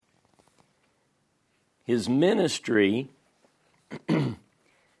His ministry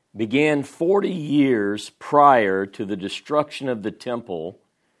began 40 years prior to the destruction of the temple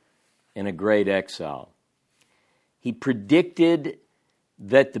in a great exile. He predicted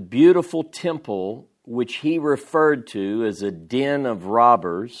that the beautiful temple, which he referred to as a den of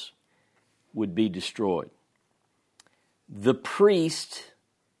robbers, would be destroyed. The priest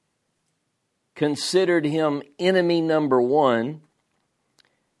considered him enemy number one,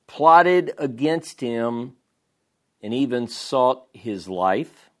 plotted against him, and even sought his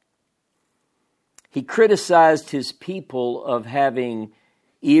life. He criticized his people of having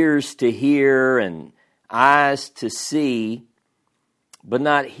ears to hear and eyes to see, but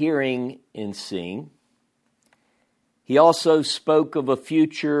not hearing and seeing. He also spoke of a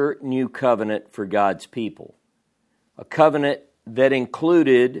future new covenant for God's people, a covenant that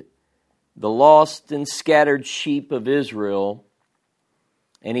included the lost and scattered sheep of Israel,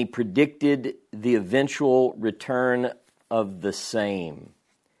 and he predicted the eventual return of the same.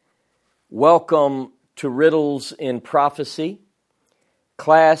 Welcome to Riddles in Prophecy,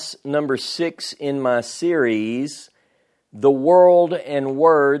 class number 6 in my series, The World and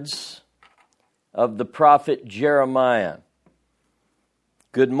Words of the Prophet Jeremiah.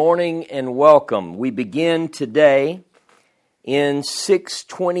 Good morning and welcome. We begin today in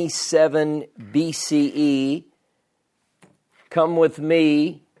 627 BCE. Come with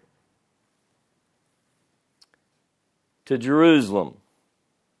me to Jerusalem.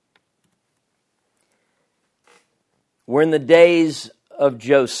 We're in the days of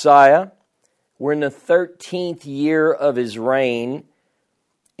Josiah. We're in the 13th year of his reign.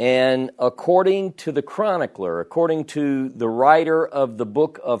 And according to the chronicler, according to the writer of the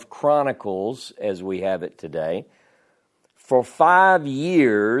book of Chronicles, as we have it today, for 5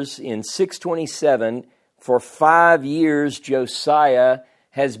 years, in 627, for 5 years, Josiah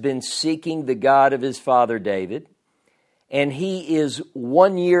has been seeking the God of his father David, and he is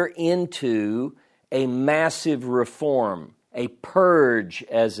 1 year into a massive reform, a purge,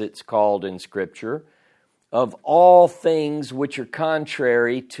 as it's called in Scripture, of all things which are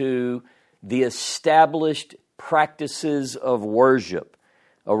contrary to the established practices of worship.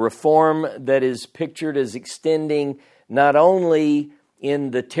 A reform that is pictured as extending not only in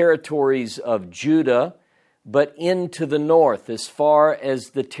the territories of Judah, but into the north, as far as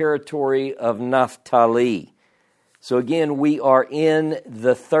the territory of Naphtali. So again, we are in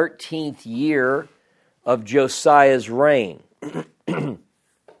the 13th year of Josiah's reign. The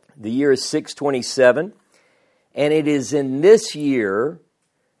year is 627, and it is in this year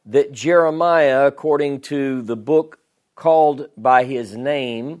that Jeremiah, according to the book called by his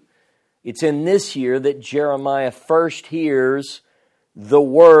name, it's in this year that Jeremiah first hears the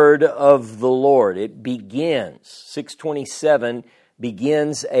word of the Lord. It begins, 627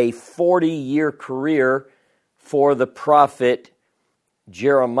 begins a 40-year career for the prophet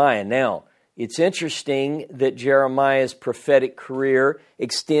Jeremiah. Now, it's interesting that Jeremiah's prophetic career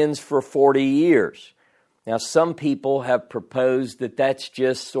extends for 40 years. Now, some people have proposed that that's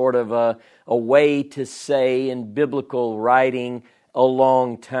just sort of a way to say in biblical writing a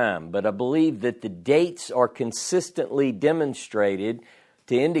long time. But I believe that the dates are consistently demonstrated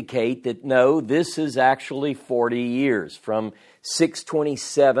to indicate that no, this is actually 40 years, from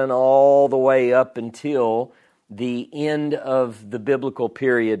 627 all the way up until the end of the biblical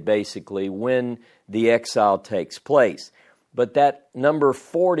period, basically, when the exile takes place. But that number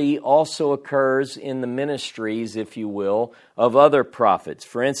 40 also occurs in the ministries, if you will, of other prophets.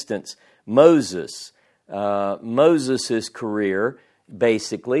 For instance, Moses' career,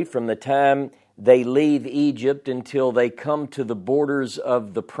 basically, from the time they leave Egypt until they come to the borders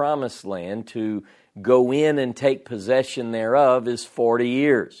of the Promised Land to go in and take possession thereof, is 40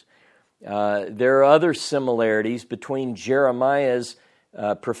 years. There are other similarities between Jeremiah's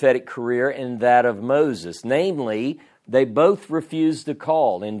prophetic career and that of Moses. Namely, they both refused the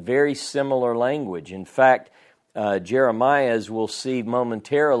call in very similar language. In fact, Jeremiah, as we'll see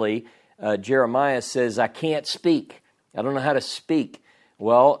momentarily, Jeremiah says, I can't speak. I don't know how to speak.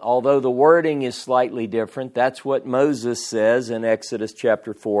 Well, although the wording is slightly different, that's what Moses says in Exodus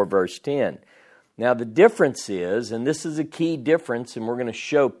chapter 4, verse 10. Now, the difference is, and this is a key difference, and we're going to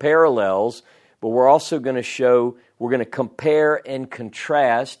show parallels, but we're also going to compare and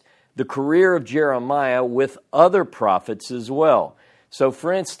contrast the career of Jeremiah with other prophets as well. So,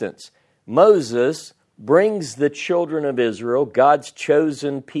 for instance, Moses brings the children of Israel, God's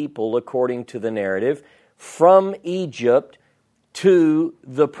chosen people according to the narrative, from Egypt to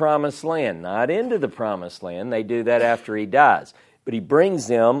the Promised Land. Not into the Promised Land, they do that after he dies. But he brings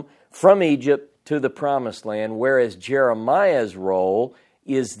them from Egypt to the Promised Land, whereas Jeremiah's role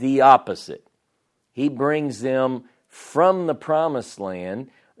is the opposite. He brings them from the promised land.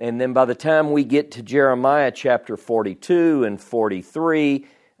 And then by the time we get to Jeremiah chapter 42 and 43,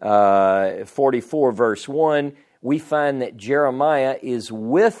 44 verse 1, we find that Jeremiah is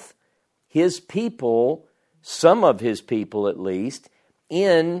with his people, some of his people at least,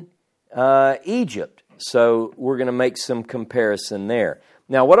 in Egypt. So we're going to make some comparison there.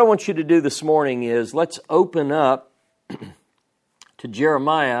 Now, what I want you to do this morning is let's open up to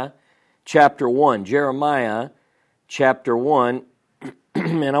Jeremiah chapter 1. Jeremiah chapter 1,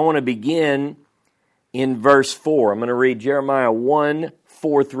 and I want to begin in verse 4. I'm going to read Jeremiah 1,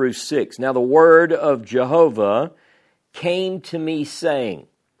 4 through 6. Now the word of Jehovah came to me saying,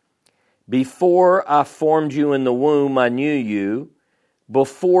 before I formed you in the womb, I knew you.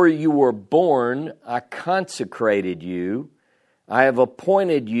 Before you were born, I consecrated you. I have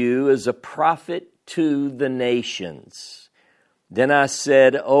appointed you as a prophet to the nations. Then I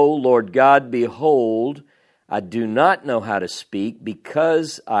said, O Lord God, behold, I do not know how to speak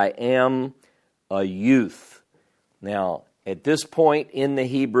because I am a youth. Now, at this point in the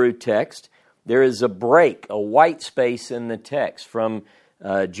Hebrew text, there is a break, a white space in the text. From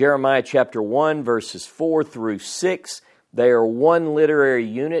Jeremiah chapter 1, verses 4 through 6, they are one literary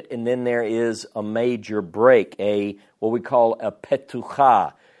unit, and then there is a major break, what we call a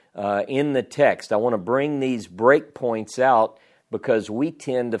petucha in the text. I want to bring these break points out because we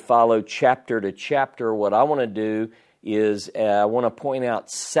tend to follow chapter to chapter. What I want to do is I want to point out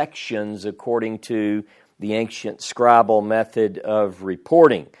sections according to the ancient scribal method of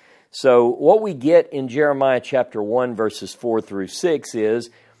reporting. So what we get in Jeremiah chapter 1, verses 4 through 6 is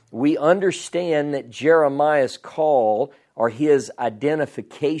we understand that Jeremiah's call or his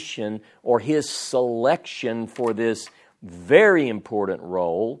identification or his selection for this very important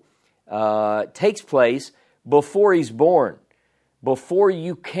role takes place before he's born. Before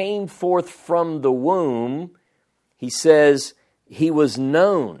you came forth from the womb, he says, he was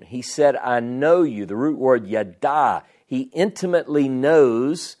known. He said, I know you. The root word yada. He intimately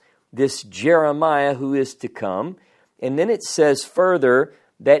knows this Jeremiah who is to come. And then it says further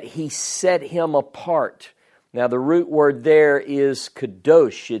that he set him apart. Now the root word there is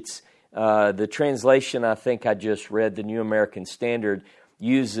kadosh. It's the translation I think I just read, the New American Standard,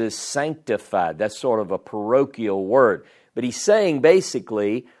 uses sanctified. That's sort of a parochial word. But he's saying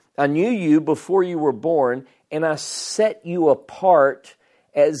basically, I knew you before you were born, and I set you apart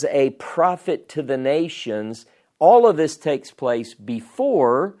as a prophet to the nations. All of this takes place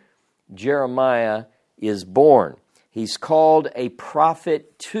before Jeremiah is born. He's called a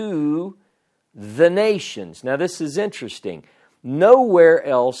prophet to the nations. Now this is interesting. Nowhere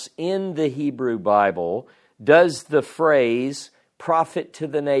else in the Hebrew Bible does the phrase prophet to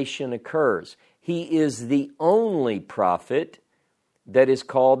the nation occurs. He is the only prophet that is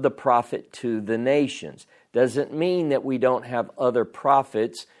called the prophet to the nations. Doesn't mean that we don't have other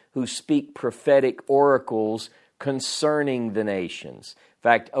prophets who speak prophetic oracles concerning the nations. In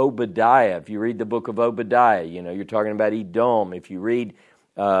fact, Obadiah, if you read the book of Obadiah, you're talking about Edom. If you read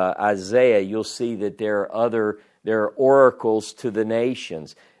Isaiah, you'll see that there are oracles to the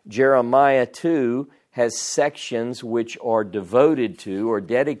nations. Jeremiah, too, has sections which are devoted to or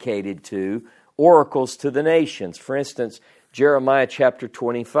dedicated to oracles to the nations. For instance, Jeremiah chapter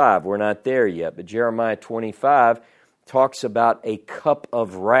 25, we're not there yet, but Jeremiah 25 talks about a cup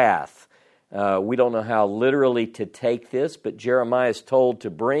of wrath. We don't know how literally to take this, but Jeremiah is told to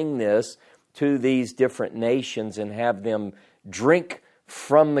bring this to these different nations and have them drink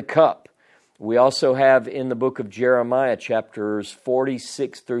from the cup. We also have in the book of Jeremiah, chapters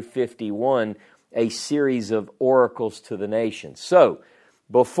 46 through 51, a series of oracles to the nations. So,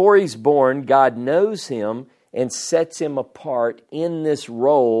 before he's born, God knows him and sets him apart in this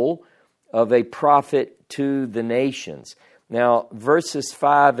role of a prophet to the nations. Now, verses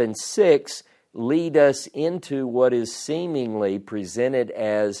 5 and 6 lead us into what is seemingly presented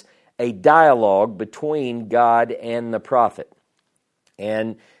as a dialogue between God and the prophet.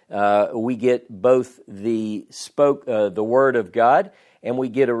 And we get both the word of God, and we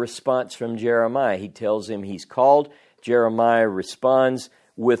get a response from Jeremiah. He tells him he's called. Jeremiah responds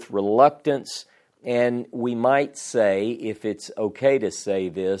with reluctance, and we might say, if it's okay to say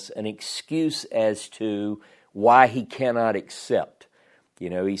this, an excuse as to why he cannot accept.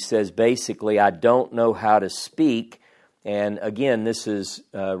 He says basically, I don't know how to speak. And again, this is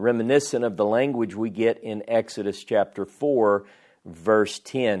reminiscent of the language we get in Exodus chapter 4, verse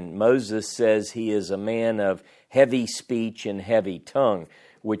 10. Moses says he is a man of heavy speech and heavy tongue,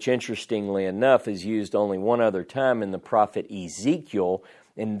 which interestingly enough is used only one other time in the prophet Ezekiel.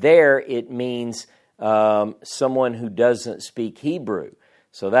 And there it means someone who doesn't speak Hebrew.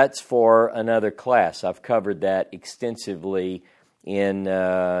 So that's for another class. I've covered that extensively in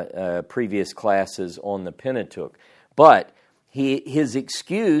previous classes on the Pentateuch. But his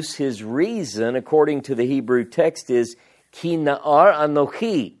excuse, his reason, according to the Hebrew text, is ki na'ar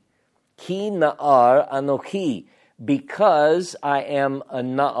anochi. Ki na'ar anochi. Because I am a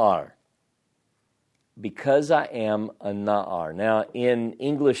na'ar. Because I am a na'ar. Now, in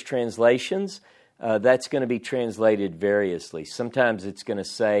English translations, that's going to be translated variously. Sometimes it's going to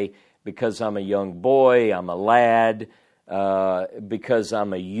say, because I'm a young boy, I'm a lad, because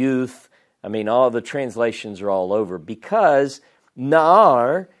I'm a youth. I mean, all the translations are all over. Because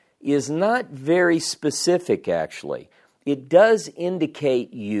na'ar is not very specific, actually. It does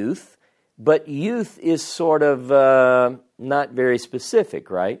indicate youth, but youth is sort of not very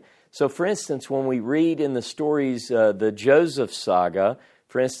specific, right? So, for instance, when we read in the stories, the Joseph saga,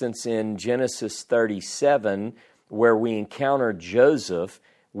 for instance, in Genesis 37, where we encounter Joseph,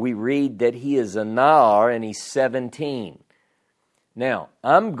 we read that he is a na'ar and he's 17. Now,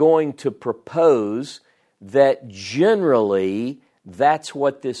 I'm going to propose that generally that's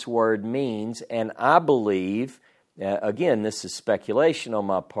what this word means, and I believe, again, this is speculation on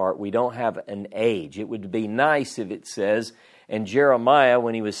my part, we don't have an age. It would be nice if it says, and Jeremiah,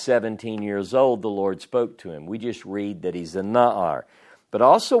 when he was 17 years old, the Lord spoke to him. We just read that he's a na'ar. But I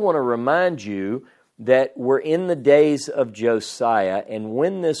also want to remind you that we're in the days of Josiah, and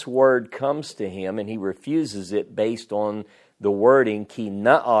when this word comes to him and he refuses it based on the wording, ki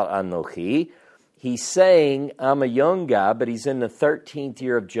na'ar anochi, he's saying, I'm a young guy, but he's in the 13th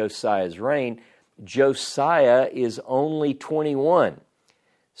year of Josiah's reign. Josiah is only 21.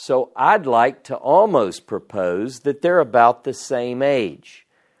 So I'd like to almost propose that they're about the same age,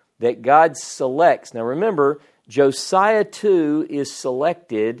 that God selects. Now remember, Josiah too is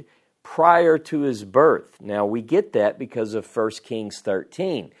selected prior to his birth. Now we get that because of 1 Kings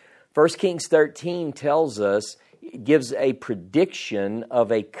 13. 1 Kings 13 tells us, gives a prediction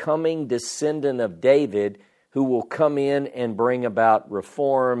of a coming descendant of David who will come in and bring about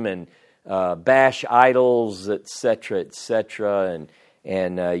reform and bash idols, etc.,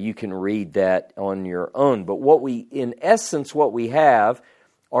 and you can read that on your own. But in essence, what we have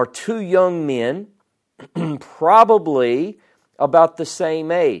are two young men, probably about the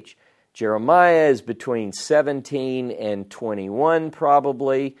same age. Jeremiah is between 17 and 21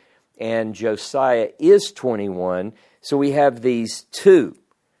 probably, and Josiah is 21. So we have these two,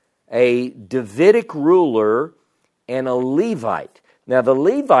 a Davidic ruler and a Levite. Now the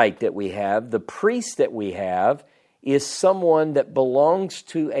Levite that we have, the priest that we have, is someone that belongs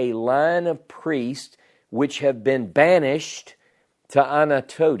to a line of priests which have been banished to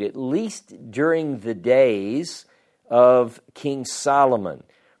Anatot, at least during the days of King Solomon.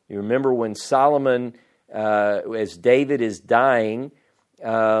 You remember when Solomon, as David is dying,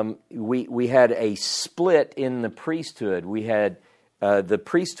 we had a split in the priesthood. We had the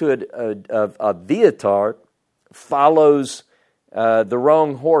priesthood of Abiathar follows the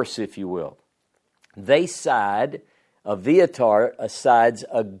wrong horse, if you will. They side, Abiathar sides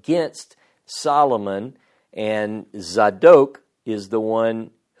against Solomon, and Zadok is the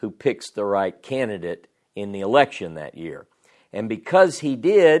one who picks the right candidate in the election that year. And because he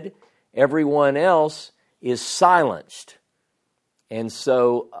did, everyone else is silenced. And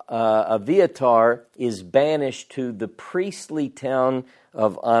so Abiathar is banished to the priestly town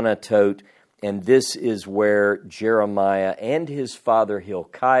of Anatot, and this is where Jeremiah and his father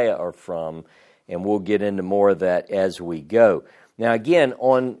Hilkiah are from, and we'll get into more of that as we go. Now again,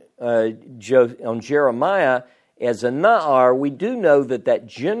 on Jeremiah, as a na'ar, we do know that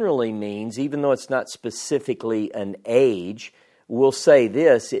generally means, even though it's not specifically an age, we'll say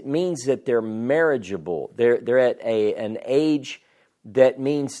this, it means that they're marriageable. They're at an age that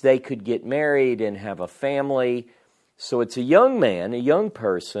means they could get married and have a family. So it's a young man, a young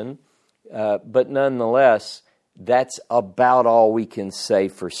person, but nonetheless, that's about all we can say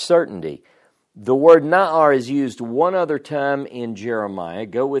for certainty. The word na'ar is used one other time in Jeremiah.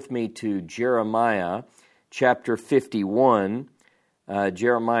 Go with me to Jeremiah chapter 51,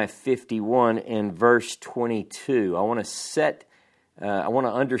 Jeremiah 51 and verse 22. I want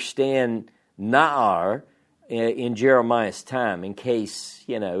to understand na'ar in Jeremiah's time, in case,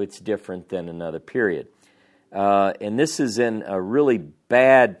 it's different than another period. And this is in a really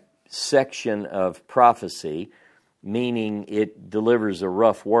bad section of prophecy, meaning it delivers a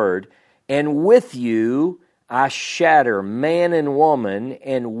rough word. And with you I shatter man and woman,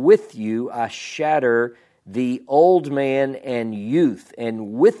 and with you I shatter the old man and youth,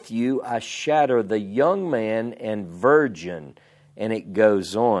 and with you I shatter the young man and virgin. And it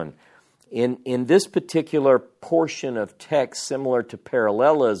goes on. In this particular portion of text, similar to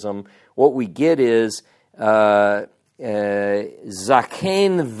parallelism, what we get is Zaken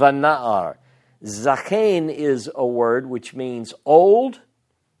Vana'ar. Zaken is a word which means old,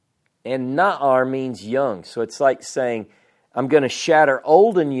 and Na'ar means young. So it's like saying, I'm going to shatter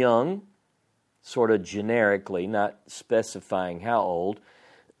old and young, sort of generically, not specifying how old.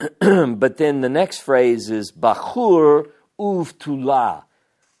 But then the next phrase is Bachur Uvtula.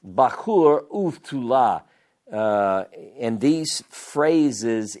 Bachur Uvtula. And these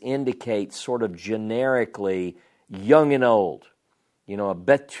phrases indicate sort of generically young and old. You know, a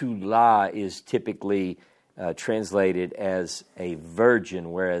Betula is typically translated as a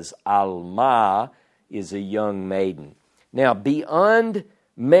virgin, whereas Alma is a young maiden. Now, beyond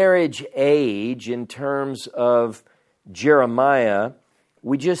marriage age, in terms of Jeremiah,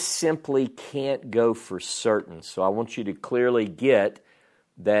 we just simply can't go for certain. So I want you to clearly get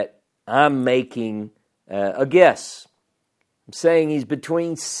that I'm making a guess. I'm saying he's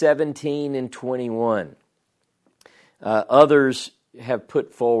between 17 and 21. Others have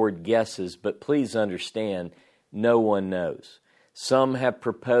put forward guesses, but please understand, no one knows. Some have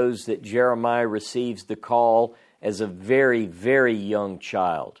proposed that Jeremiah receives the call as a very, very young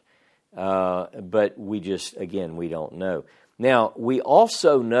child. But we don't know. Now, we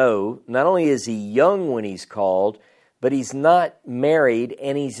also know, not only is he young when he's called, but he's not married,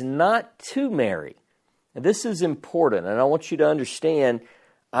 and he's not to marry. Now, this is important, and I want you to understand,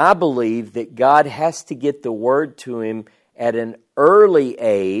 I believe that God has to get the word to him at an early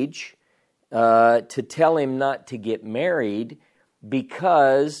age to tell him not to get married,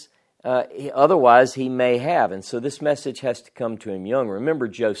 because otherwise he may have. And so this message has to come to him young. Remember,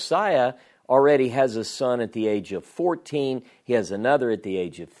 Josiah already has a son at the age of 14. He has another at the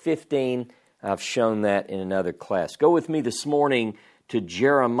age of 15. I've shown that in another class. Go with me this morning to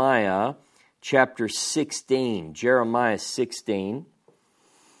Jeremiah chapter 16. Jeremiah 16.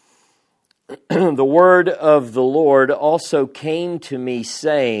 The word of the Lord also came to me,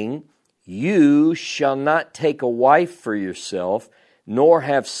 saying, You shall not take a wife for yourself, nor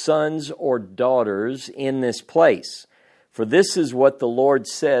have sons or daughters in this place. For this is what the Lord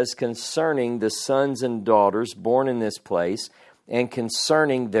says concerning the sons and daughters born in this place, and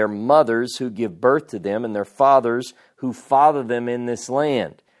concerning their mothers who give birth to them, and their fathers who father them in this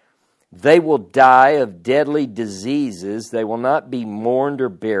land. They will die of deadly diseases. They will not be mourned or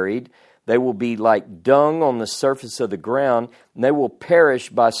buried. They will be like dung on the surface of the ground, and they will perish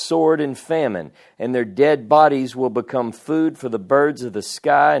by sword and famine, and their dead bodies will become food for the birds of the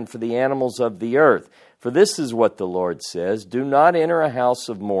sky and for the animals of the earth. For this is what the Lord says, Do not enter a house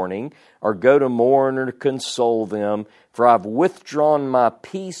of mourning, or go to mourn or to console them, for I've withdrawn my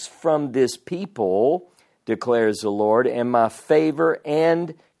peace from this people, declares the Lord, and my favor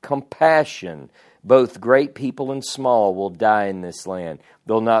and compassion. Both great people and small will die in this land.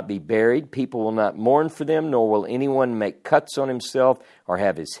 They'll not be buried. People will not mourn for them, nor will anyone make cuts on himself or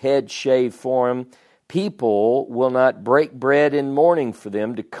have his head shaved for him. People will not break bread in mourning for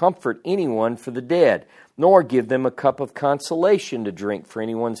them to comfort anyone for the dead, nor give them a cup of consolation to drink for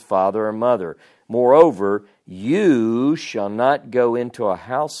anyone's father or mother. Moreover, you shall not go into a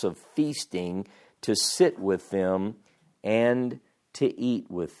house of feasting to sit with them and to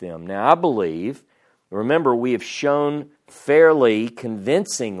eat with them. Now, I believe, remember, we have shown fairly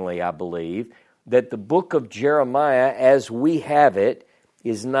convincingly, I believe, that the book of Jeremiah, as we have it,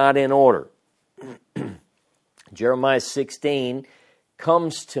 is not in order. Jeremiah 16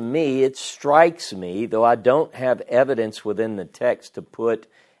 comes to me, it strikes me, though I don't have evidence within the text to put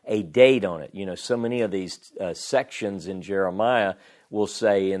a date on it. You know, so many of these sections in Jeremiah will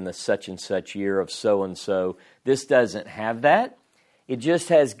say in the such and such year of so and so. This doesn't have that. It just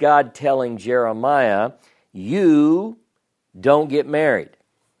has God telling Jeremiah, you don't get married.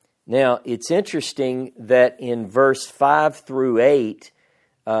 Now, it's interesting that in verse 5 through 8,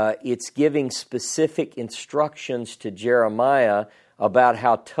 it's giving specific instructions to Jeremiah about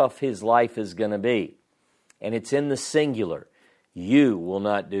how tough his life is going to be. And it's in the singular. You will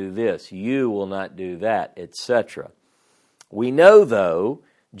not do this. You will not do that, etc. We know, though,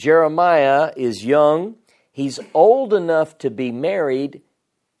 Jeremiah is young. He's old enough to be married,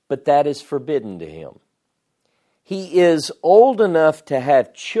 but that is forbidden to him. He is old enough to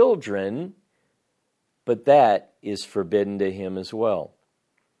have children, but that is forbidden to him as well.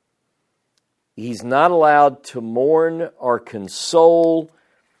 He's not allowed to mourn or console,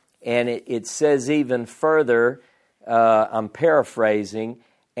 and it says even further, I'm paraphrasing,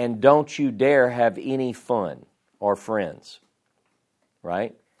 and don't you dare have any fun or friends,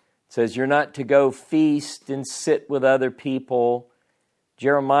 right? It says you're not to go feast and sit with other people.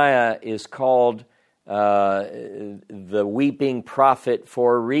 Jeremiah is called the weeping prophet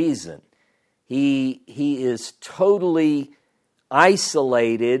for a reason. He is totally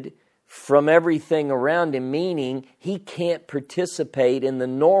isolated from everything around him, meaning he can't participate in the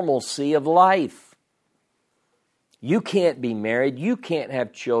normalcy of life. You can't be married. You can't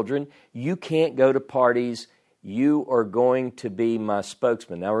have children. You can't go to parties. You are going to be my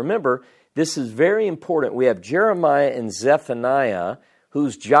spokesman. Now remember, this is very important. We have Jeremiah and Zephaniah,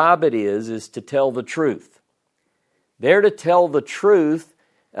 whose job it is to tell the truth. They're to tell the truth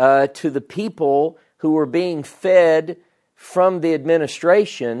to the people who are being fed from the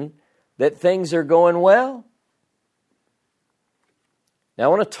administration that things are going well. Now I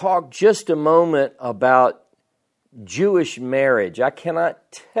want to talk just a moment about Jewish marriage. I cannot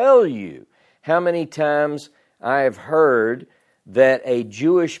tell you how many times I have heard that a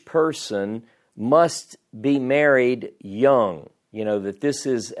Jewish person must be married young. You know, that this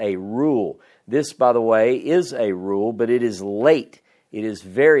is a rule. This, by the way, is a rule, but it is late. It is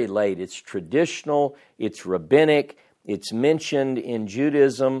very late. It's traditional. It's rabbinic. It's mentioned in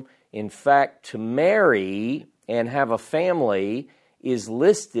Judaism. In fact, to marry and have a family is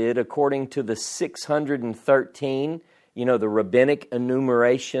listed according to the 613, the rabbinic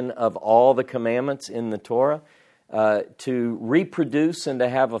enumeration of all the commandments in the Torah. To reproduce and to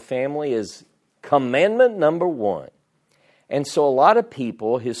have a family is commandment number 1. And so a lot of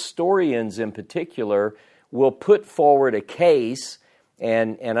people, historians in particular, will put forward a case,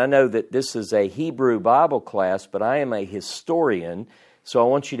 and I know that this is a Hebrew Bible class, but I am a historian, so I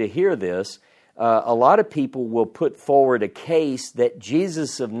want you to hear this. A lot of people will put forward a case that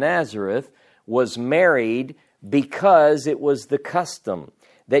Jesus of Nazareth was married because it was the custom,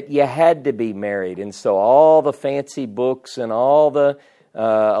 that you had to be married. And so all the fancy books and all the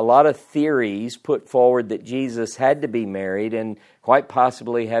a lot of theories put forward that Jesus had to be married and quite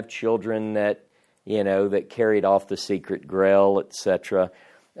possibly have children that carried off the secret grail, etc.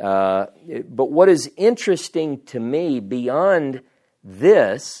 But what is interesting to me beyond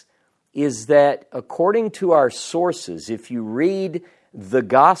this is that according to our sources, if you read the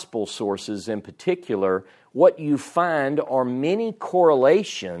gospel sources in particular, what you find are many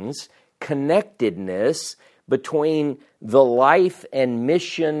correlations, connectedness between the life and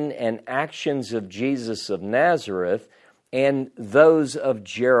mission and actions of Jesus of Nazareth and those of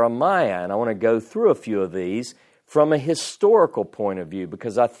Jeremiah. And I want to go through a few of these from a historical point of view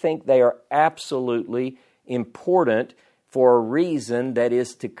because I think they are absolutely important for a reason that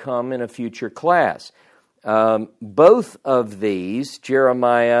is to come in a future class. Both of these,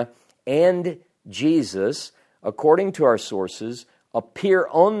 Jeremiah and Jesus, according to our sources, appear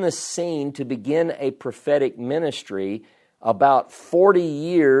on the scene to begin a prophetic ministry about 40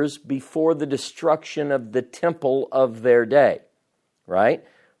 years before the destruction of the temple of their day, right?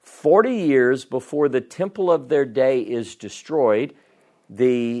 40 years before the temple of their day is destroyed,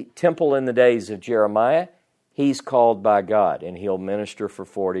 the temple in the days of Jeremiah, he's called by God, and he'll minister for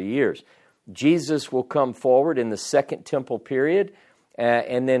 40 years. Jesus will come forward in the second temple period,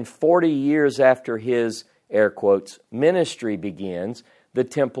 and then 40 years after his, air quotes, ministry begins, the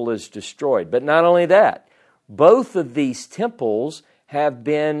temple is destroyed. But not only that, both of these temples have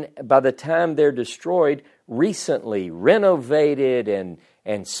been, by the time they're destroyed, recently renovated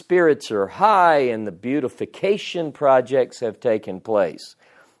and spirits are high and the beautification projects have taken place.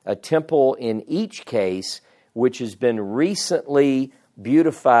 A temple in each case which has been recently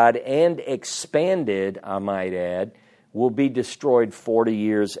beautified and expanded, I might add, will be destroyed 40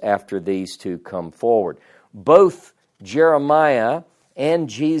 years after these two come forward. Both Jeremiah and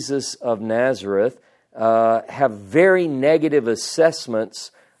Jesus of Nazareth have very negative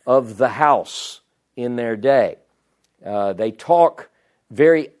assessments of the house in their day. They talk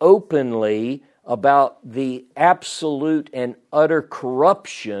very openly about the absolute and utter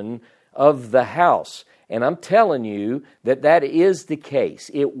corruption of the house. And I'm telling you that is the case.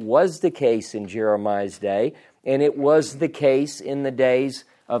 It was the case in Jeremiah's day, and it was the case in the days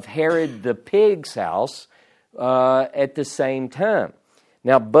of Herod the pig's house at the same time.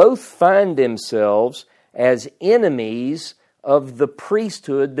 Now, both find themselves as enemies of the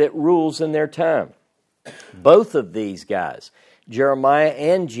priesthood that rules in their time. Both of these guys, Jeremiah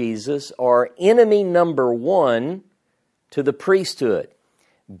and Jesus, are enemy number 1 to the priesthood.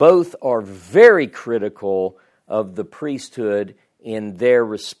 Both are very critical of the priesthood in their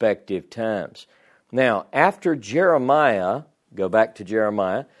respective times. Now, after Jeremiah, go back to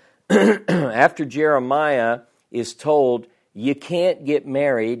Jeremiah, after Jeremiah is told, you can't get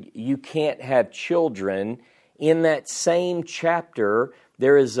married, you can't have children, in that same chapter,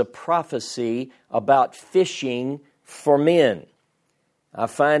 there is a prophecy about fishing for men. I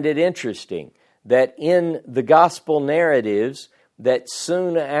find it interesting that in the gospel narratives, that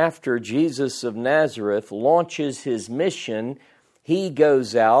soon after Jesus of Nazareth launches his mission, he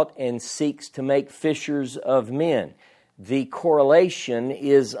goes out and seeks to make fishers of men. The correlation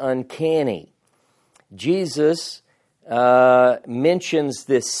is uncanny. Jesus mentions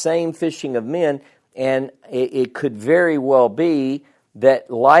this same fishing of men, and it could very well be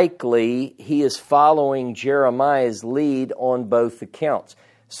that likely he is following Jeremiah's lead on both accounts.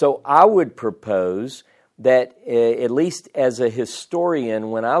 So I would propose that, at least as a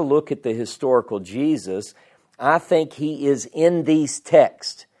historian, when I look at the historical Jesus, I think he is in these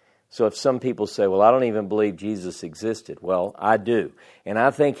texts. So if some people say, well, I don't even believe Jesus existed. Well, I do. And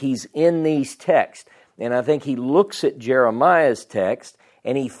I think he's in these texts. And I think he looks at Jeremiah's text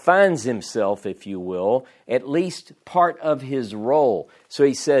and he finds himself, if you will, at least part of his role. So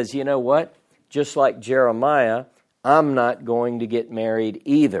he says, you know what? Just like Jeremiah, I'm not going to get married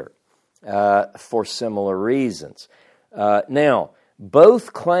either, for similar reasons. Now,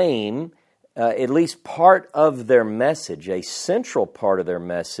 both claim, at least part of their message, a central part of their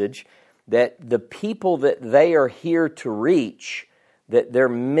message, that the people that they are here to reach, that their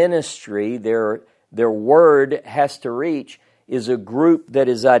ministry, their word has to reach, is a group that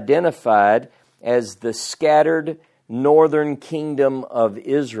is identified as the scattered northern kingdom of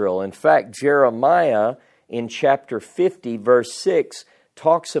Israel. In fact, Jeremiah in chapter 50, verse 6,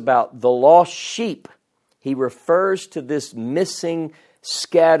 talks about the lost sheep. He refers to this missing,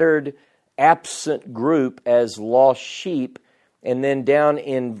 scattered, absent group as lost sheep. And then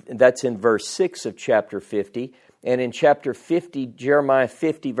that's in verse 6 of chapter 50. And in chapter 50, Jeremiah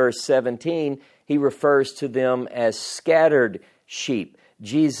 50, verse 17, he refers to them as scattered sheep.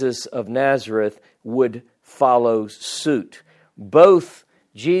 Jesus of Nazareth would follow suit. Both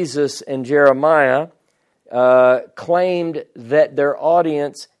Jesus and Jeremiah claimed that their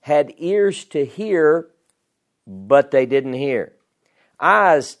audience had ears to hear, but they didn't hear.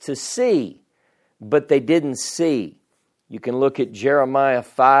 Eyes to see, but they didn't see. You can look at Jeremiah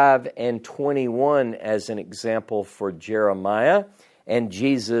 5 and 21 as an example for Jeremiah, and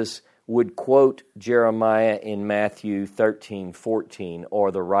Jesus would quote Jeremiah in Matthew 13:14, or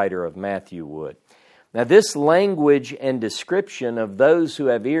the writer of Matthew would. Now, this language and description of those who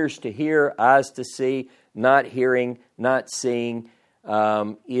have ears to hear, eyes to see, not hearing, not seeing,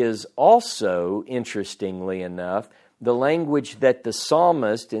 is also, interestingly enough, the language that the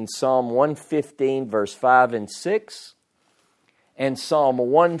psalmist in Psalm 115, verse 5 and 6, and Psalm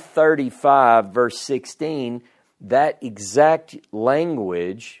 135, verse 16, that exact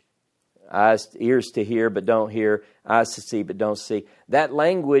language, ears to hear but don't hear, eyes to see but don't see, that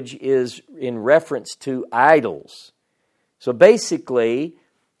language is in reference to idols. So basically,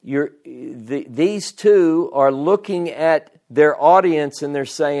 these two are looking at their audience and they're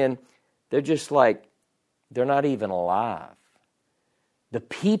saying, they're just like, they're not even alive. The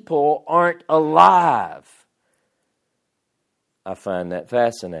people aren't alive. I find that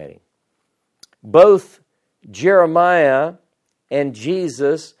fascinating. Both Jeremiah and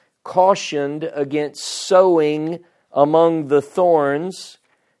Jesus cautioned against sowing among the thorns.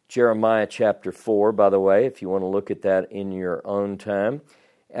 Jeremiah chapter 4, by the way, if you want to look at that in your own time.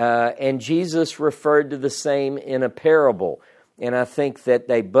 And Jesus referred to the same in a parable. And I think that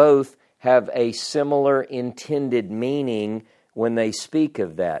they both have a similar intended meaning when they speak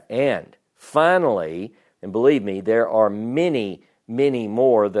of that. And finally, and believe me, there are many, many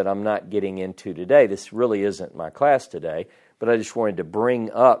more that I'm not getting into today. This really isn't my class today, but I just wanted to bring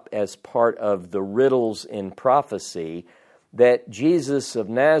up as part of the riddles in prophecy that Jesus of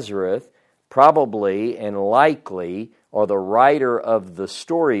Nazareth probably and likely, or the writer of the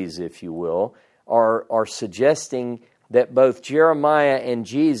stories, if you will, are suggesting that both Jeremiah and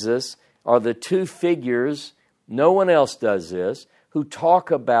Jesus are the two figures, no one else does this, who talk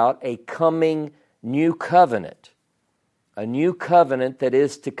about a coming new covenant, a new covenant that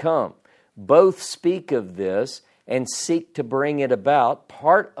is to come. Both speak of this and seek to bring it about.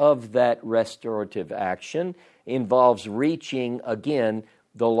 Part of that restorative action involves reaching, again,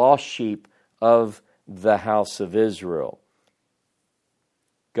 the lost sheep of the house of Israel.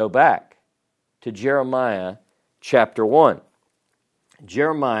 Go back to Jeremiah chapter 1.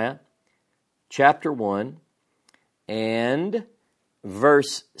 Jeremiah chapter 1 and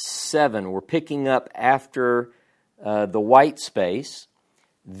verse 7. We're picking up after the white space.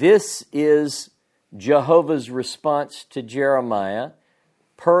 This is Jehovah's response to Jeremiah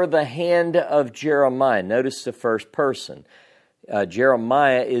per the hand of Jeremiah. Notice the first person.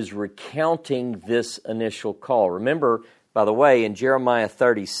 Jeremiah is recounting this initial call. Remember, by the way, in Jeremiah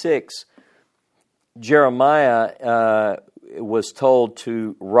 36, Jeremiah was told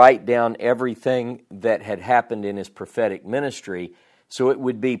to write down everything that had happened in his prophetic ministry. So it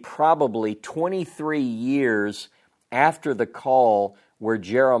would be probably 23 years after the call where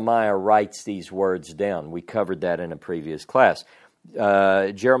Jeremiah writes these words down. We covered that in a previous class.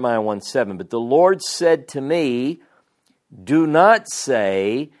 Jeremiah 1:7, but the Lord said to me, do not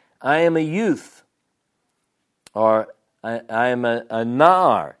say, I am a youth, or I am a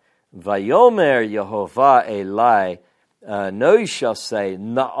nar. Vayomer Yehovah Eli, no, you shall say,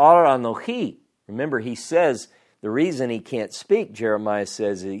 Na'ar Anochi. Remember, he says, the reason he can't speak, Jeremiah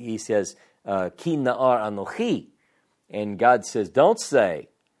says, he says, Ki Na'ar Anochi. And God says, don't say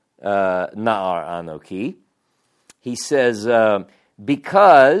Na'ar Anochi. He says,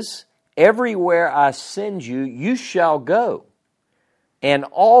 because everywhere I send you, you shall go. And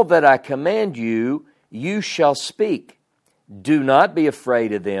all that I command you, you shall speak. Do not be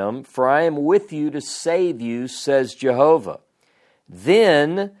afraid of them, for I am with you to save you, says Jehovah.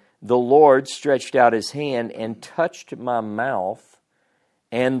 Then the Lord stretched out his hand and touched my mouth,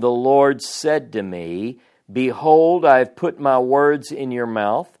 and the Lord said to me, behold, I have put my words in your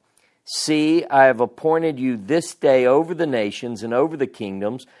mouth. See, I have appointed you this day over the nations and over the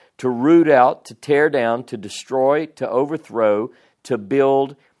kingdoms, to root out, to tear down, to destroy, to overthrow, to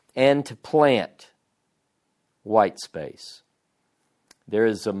build, and to plant. White space. There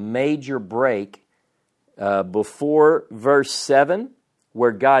is a major break before verse 7,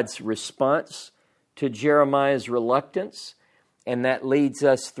 where God's response to Jeremiah's reluctance, and that leads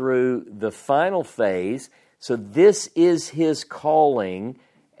us through the final phase. So this is his calling,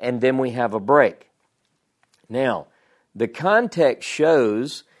 and then we have a break. Now, the context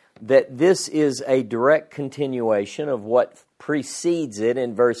shows that this is a direct continuation of what precedes it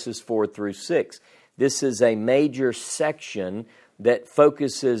in verses 4 through 6. This is a major section that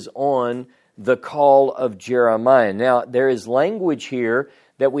focuses on the call of Jeremiah. Now, there is language here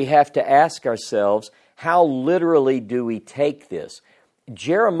that we have to ask ourselves, how literally do we take this?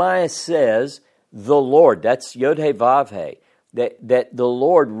 Jeremiah says, the Lord, that's Yod-Heh-Vav-Heh, that the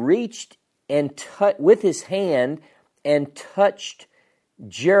Lord reached and with his hand and touched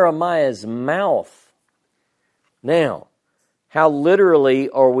Jeremiah's mouth. Now, how literally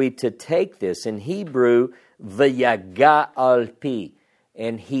are we to take this? In Hebrew, v'yaga al pi,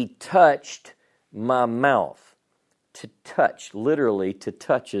 and he touched my mouth. To touch, literally to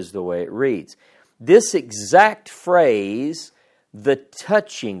touch is the way it reads. This exact phrase, the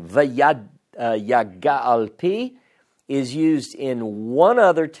touching, v'yaga al pi, is used in one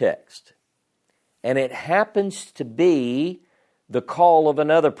other text, and it happens to be the call of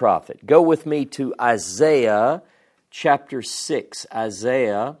another prophet. Go with me to Isaiah chapter 6.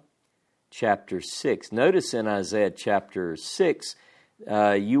 Isaiah chapter 6. Notice in Isaiah chapter 6,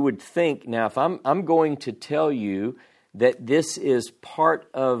 you would think, now if I'm going to tell you that this is part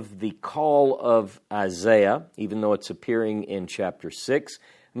of the call of Isaiah, even though it's appearing in chapter 6,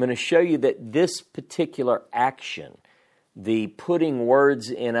 I'm going to show you that this particular action, the putting words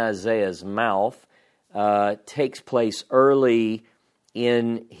in Isaiah's mouth, takes place early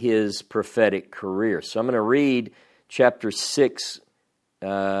in his prophetic career. So I'm going to read chapter 6,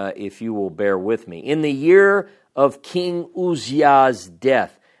 if you will bear with me. In the year of King Uzziah's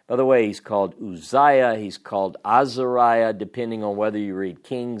death, by the way, he's called Uzziah, he's called Azariah, depending on whether you read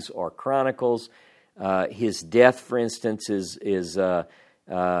Kings or Chronicles. His death, for instance, is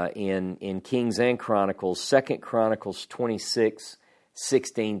in Kings and Chronicles. 2 Chronicles 26,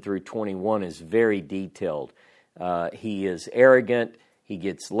 16 through 21 is very detailed. He is arrogant, he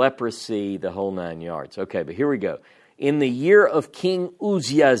gets leprosy, the whole 9 yards. Okay, but here we go. In the year of King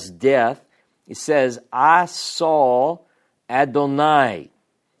Uzziah's death, it says, I saw Adonai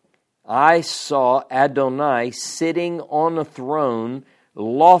sitting on a throne,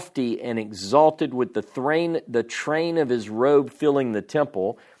 lofty and exalted, with the train of his robe filling the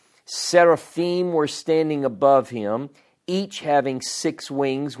temple. Seraphim were standing above him, each having 6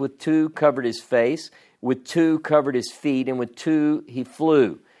 wings. With 2 covered his face, with 2 covered his feet, and with 2 he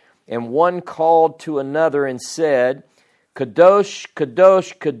flew. And one called to another and said, Kadosh,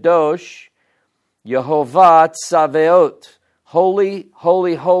 Kadosh, Kadosh, Yehovah Tsaveot. Holy,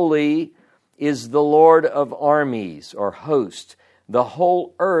 holy, holy is the Lord of armies, or host. The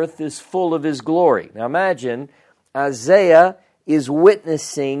whole earth is full of his glory. Now imagine, Isaiah is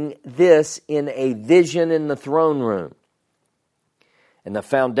witnessing this in a vision in the throne room. And the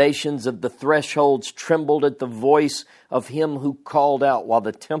foundations of the thresholds trembled at the voice of him who called out, while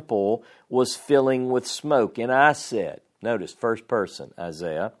the temple was filling with smoke. And I said, notice, first person,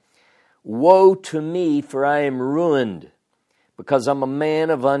 Isaiah, woe to me, for I am ruined, because I'm a man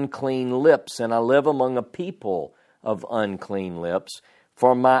of unclean lips, and I live among a people of unclean lips.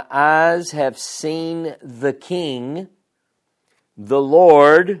 For my eyes have seen the King, the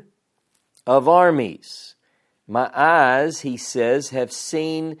Lord of armies. My eyes, he says, have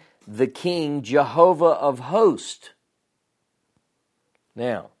seen the King, Jehovah of hosts.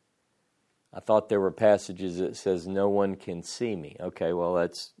 Now, I thought there were passages that says no one can see me. Okay, well,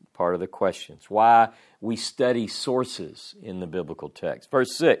 that's part of the questions. Why we study sources in the biblical text.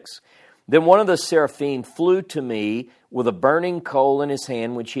 Verse 6, Then one of the seraphim flew to me with a burning coal in his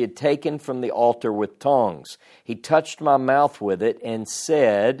hand, which he had taken from the altar with tongs. He touched my mouth with it and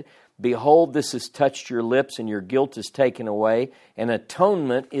said, Behold, this has touched your lips, and your guilt is taken away, and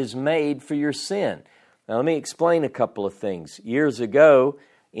atonement is made for your sin. Now, let me explain a couple of things. Years ago,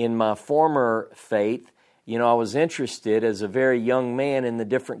 in my former faith, I was interested as a very young man in the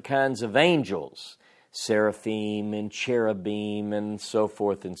different kinds of angels, seraphim and cherubim and so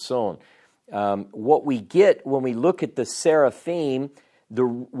forth and so on. What we get when we look at the seraphim,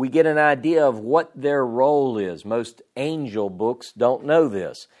 we get an idea of what their role is. Most angel books don't know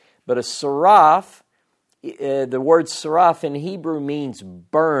this. But a seraph, the word seraph in Hebrew means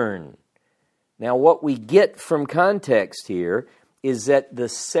burn. Now what we get from context here is that the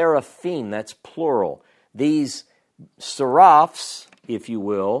seraphim, that's plural, these seraphs, if you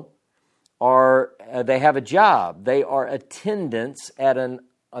will, they have a job. They are attendants at an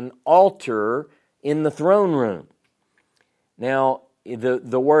altar in the throne room. Now,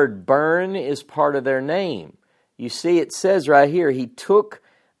 the word burn is part of their name. You see, it says right here, he took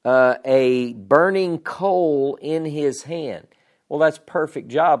a burning coal in his hand. Well, that's perfect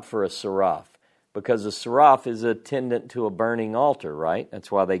job for a seraph, because a seraph is attendant to a burning altar, right? That's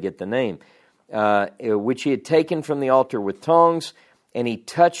why they get the name. Which he had taken from the altar with tongs, and he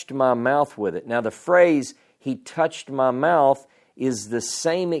touched my mouth with it. Now the phrase, he touched my mouth, is the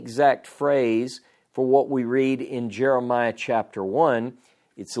same exact phrase for what we read in Jeremiah chapter 1.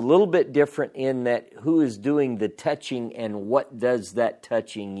 It's a little bit different in that who is doing the touching and what does that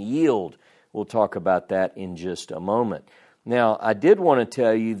touching yield. We'll talk about that in just a moment. Now, I did want to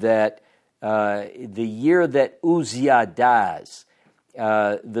tell you that the year that Uzziah dies,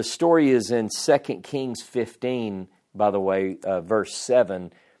 the story is in 2 Kings 15, by the way, verse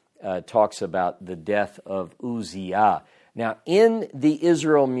 7 talks about the death of Uzziah. Now, in the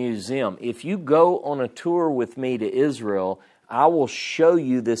Israel Museum, if you go on a tour with me to Israel, I will show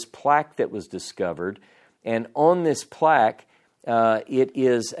you this plaque that was discovered. And on this plaque, it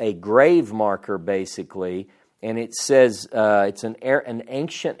is a grave marker, basically, and it says, it's an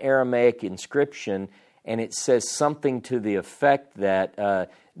ancient Aramaic inscription, and it says something to the effect that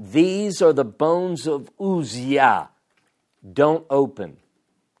these are the bones of Uzziah. Don't open.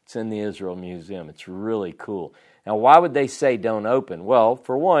 It's in the Israel Museum. It's really cool. Now, why would they say don't open? Well,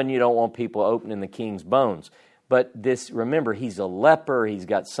 for one, you don't want people opening the king's bones. But remember, he's a leper. He's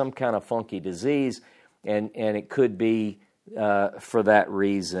got some kind of funky disease, and it could be for that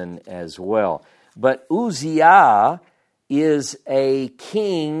reason as well. But Uzziah is a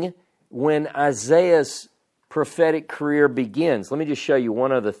king when Isaiah's prophetic career begins. Let me just show you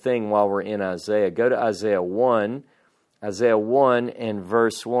one other thing while we're in Isaiah. Go to Isaiah 1 and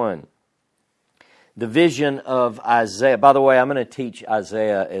verse 1. The vision of Isaiah. By the way, I'm going to teach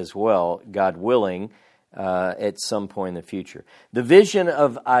Isaiah as well, God willing, at some point in the future. The vision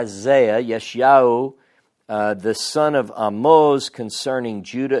of Isaiah, Yeshayahu, the son of Amoz, concerning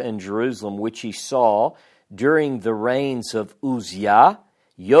Judah and Jerusalem, which he saw during the reigns of Uzziah,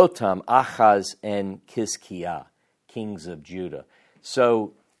 Yotam, Achaz, and Chizkiah, kings of Judah.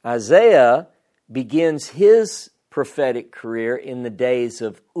 So Isaiah begins his prophetic career in the days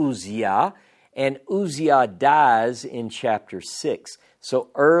of Uzziah, and Uzziah dies in chapter 6. So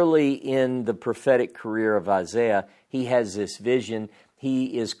early in the prophetic career of Isaiah, he has this vision.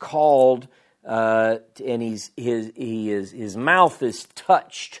 He is called, and his mouth is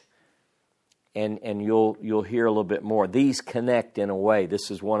touched, and you'll hear a little bit more. These connect in a way. This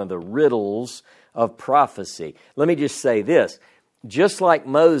is one of the riddles of prophecy. Let me just say this: just like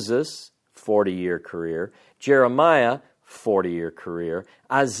Moses, 40-year career, Jeremiah, 40-year career,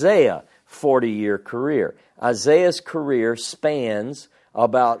 Isaiah, 40-year career. Isaiah's career spans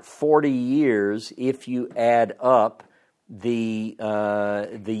about 40 years if you add up the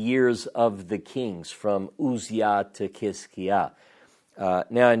years of the kings from Uzziah to Chizkiah.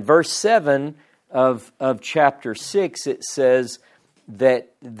 Now in verse 7 of chapter 6 it says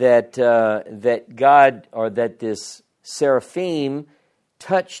that God, or that this seraphim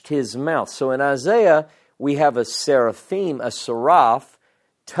touched his mouth. So in Isaiah we have a seraphim, a seraph,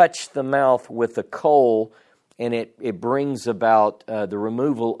 touch the mouth with a coal, and it brings about the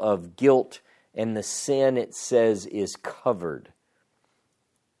removal of guilt and the sin, it says, is covered.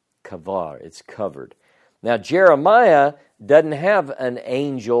 Kavar, it's covered. Now, Jeremiah doesn't have an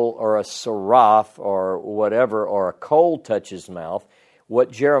angel or a seraph or whatever, or a coal touch his mouth.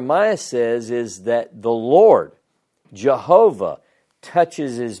 What Jeremiah says is that the Lord, Jehovah,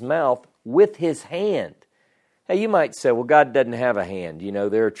 touches his mouth with his hand. Now, you might say, well, God doesn't have a hand. You know,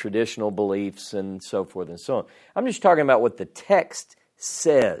 there are traditional beliefs and so forth and so on. I'm just talking about what the text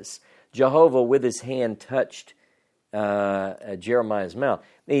says. Jehovah with his hand touched Jeremiah's mouth.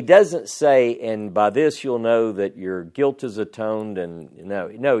 He doesn't say, and by this you'll know that your guilt is atoned. And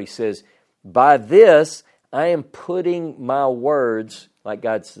no, he says, by this I am putting my words, like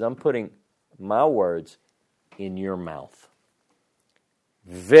God says, I'm putting my words in your mouth.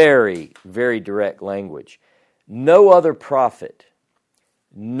 Very, very direct language. No other prophet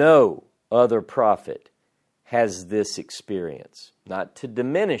has this experience. Not to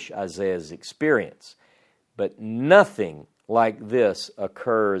diminish Isaiah's experience, but nothing like this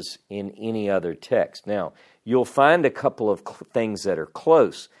occurs in any other text. Now, you'll find a couple of things that are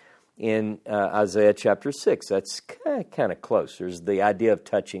close in Isaiah chapter 6. That's kind of close. There's the idea of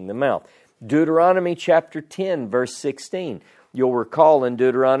touching the mouth. Deuteronomy chapter 10, verse 16. You'll recall in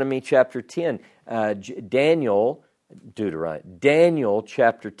Deuteronomy chapter 10, Daniel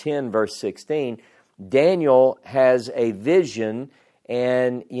chapter 10, verse 16, Daniel has a vision,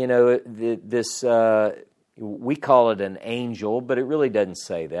 and, you know, this, we call it an angel, but it really doesn't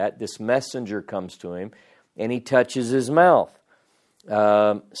say that. This messenger comes to him, and he touches his mouth.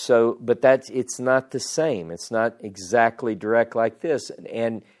 But it's not the same. It's not exactly direct like this,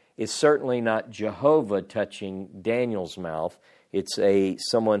 and it's certainly not Jehovah touching Daniel's mouth. It's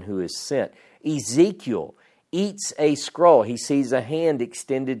someone who is sent. Ezekiel eats a scroll. He sees a hand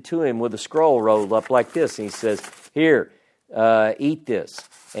extended to him with a scroll rolled up like this, and he says, "Here, eat this."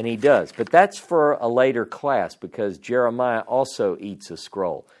 And he does. But that's for a later class, because Jeremiah also eats a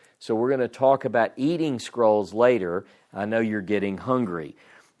scroll. So we're going to talk about eating scrolls later. I know you're getting hungry.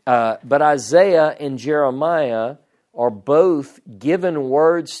 But Isaiah and Jeremiah are both given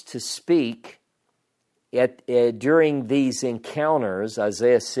words to speak during these encounters,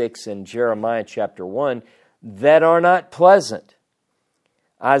 Isaiah 6 and Jeremiah chapter 1, that are not pleasant.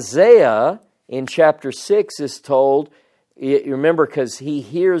 Isaiah in chapter 6 is told, you remember, because he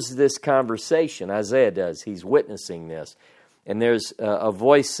hears this conversation, Isaiah does, he's witnessing this, and there's a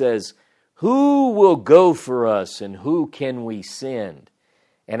voice says, "Who will go for us, and who can we send?"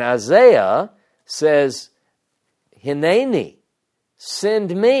 And Isaiah says, "Hineni,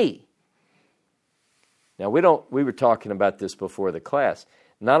 send me." Now, we were talking about this before the class.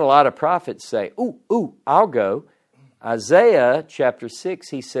 Not a lot of prophets say, ooh, I'll go. Isaiah chapter 6,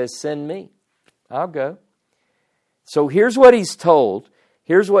 he says, "Send me. I'll go." So here's what he's told.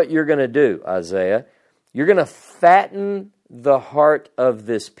 Here's what you're going to do, Isaiah. You're going to fatten the heart of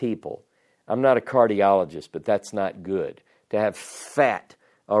this people. I'm not a cardiologist, but that's not good, to have fat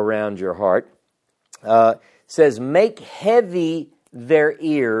around your heart. Says, "Make heavy their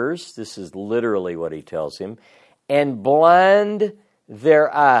ears," this is literally what he tells him, "and blind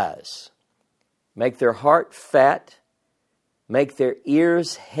their eyes." Make their heart fat, make their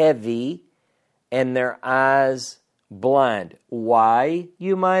ears heavy, and their eyes blind. Why,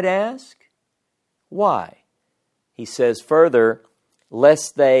 you might ask? Why? He says further,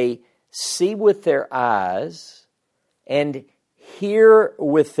 "Lest they see with their eyes and hear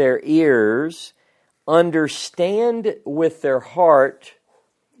with their ears, understand with their heart,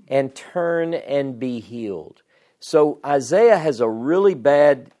 and turn and be healed." So Isaiah has a really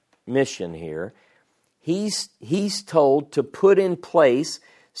bad mission here. He's told to put in place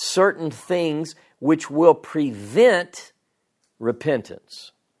certain things which will prevent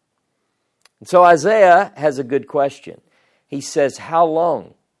repentance. And so Isaiah has a good question. He says, how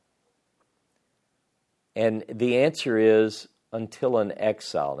long? And the answer is, until an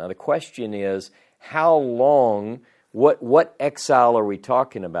exile. Now the question is, how long? What exile are we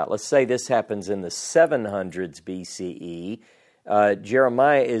talking about? Let's say this happens in the 700s BCE.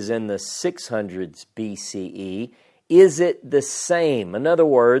 Jeremiah is in the 600s BCE. Is it the same? In other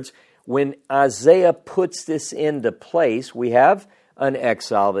words, when Isaiah puts this into place, we have an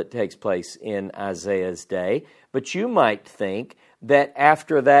exile that takes place in Isaiah's day, but you might think that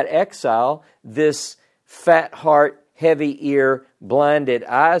after that exile, this fat heart, heavy ear, blinded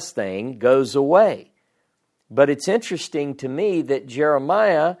eyes thing goes away. But it's interesting to me that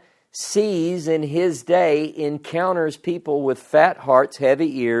Jeremiah sees in his day, encounters people with fat hearts,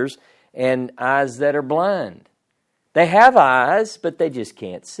 heavy ears, and eyes that are blind. They have eyes, but they just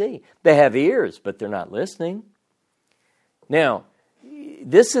can't see. They have ears, but they're not listening. Now,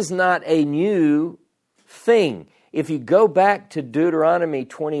 this is not a new thing. If you go back to Deuteronomy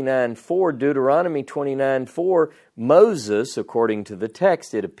 29:4, Moses, according to the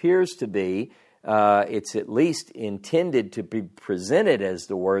text, it appears to be, it's at least intended to be presented as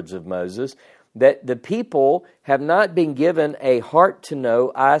the words of Moses, that the people have not been given a heart to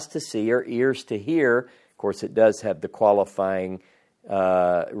know, eyes to see, or ears to hear. Of course, it does have the qualifying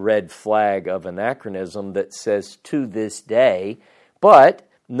red flag of anachronism that says to this day. But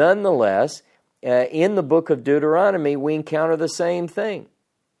nonetheless, in the book of Deuteronomy, we encounter the same thing.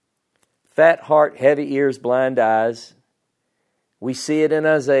 Fat heart, heavy ears, blind eyes. We see it in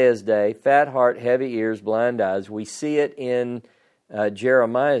Isaiah's day. Fat heart, heavy ears, blind eyes. We see it in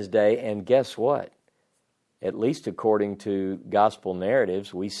Jeremiah's day, and guess what? At least according to gospel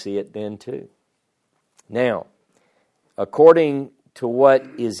narratives, we see it then too. Now, according to what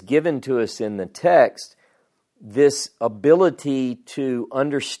is given to us in the text, this ability to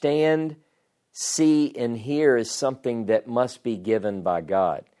understand, see, and hear is something that must be given by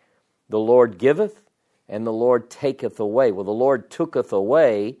God. The Lord giveth, and the Lord taketh away. Well, the Lord tooketh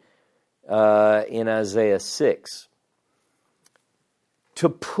away in Isaiah 6. To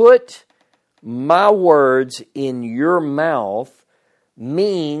put my words in your mouth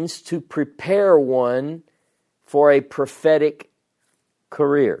means to prepare one for a prophetic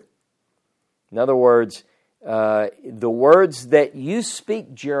career. In other words, the words that you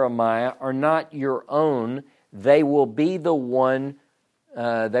speak, Jeremiah, are not your own. They will be the one.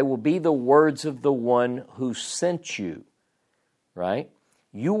 They will be the words of the one who sent you. Right?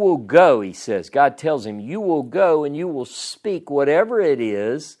 You will go, he says. God tells him, you will go and you will speak whatever it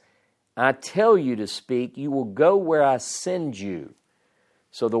is I tell you to speak. You will go where I send you.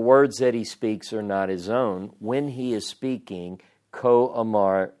 So the words that he speaks are not his own when he is speaking, Ko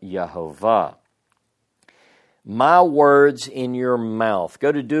Amar Yehovah. My words in your mouth.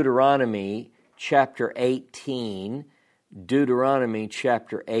 Go to Deuteronomy chapter 18. Deuteronomy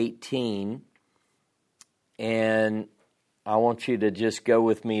chapter 18. And I want you to just go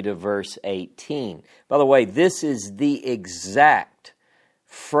with me to verse 18. By the way, this is the exact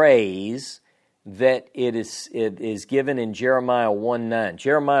phrase that it is given in Jeremiah 1:9.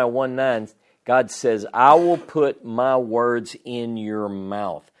 Jeremiah 1:9, God says, I will put my words in your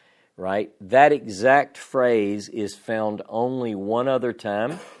mouth. Right? That exact phrase is found only one other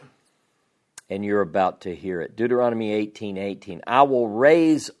time, and you're about to hear it. Deuteronomy 18:18. I will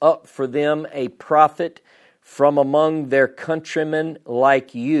raise up for them a prophet from among their countrymen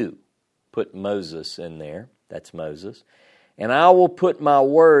like you. Put Moses in there. That's Moses. And I will put my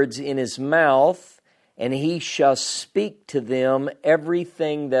words in his mouth, and he shall speak to them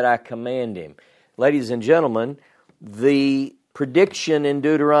everything that I command him. Ladies and gentlemen, the prediction in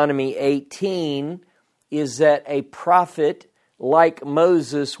Deuteronomy 18 is that a prophet like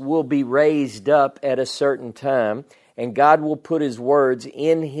Moses will be raised up at a certain time, and God will put his words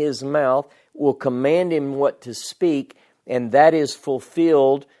in his mouth, will command him what to speak, and that is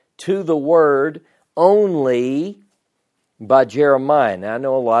fulfilled to the word only by Jeremiah. Now, I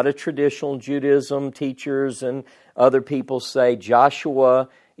know a lot of traditional Judaism teachers and other people say Joshua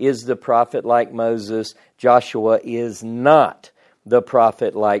is the prophet like Moses. Joshua is not the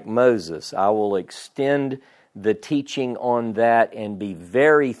prophet like Moses. I will extend the teaching on that and be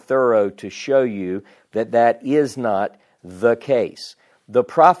very thorough to show you that that is not the case. The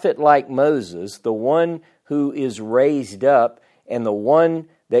prophet like Moses, the one who is raised up and the one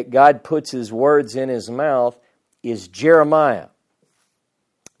that God puts his words in his mouth is Jeremiah.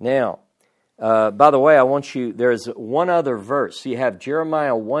 Now, by the way, I want you, there's one other verse. You have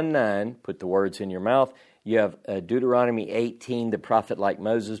Jeremiah 1:9, put the words in your mouth. You have Deuteronomy 18, the prophet like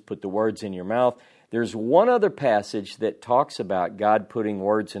Moses, put the words in your mouth. There's one other passage that talks about God putting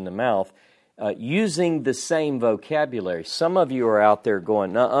words in the mouth using the same vocabulary. Some of you are out there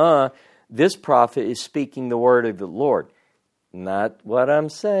going, this prophet is speaking the word of the Lord. Not what I'm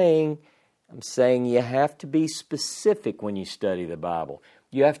saying. I'm saying you have to be specific when you study the Bible.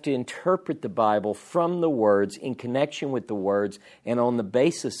 You have to interpret the Bible from the words, in connection with the words, and on the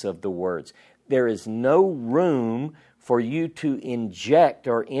basis of the words. There is no room for you to inject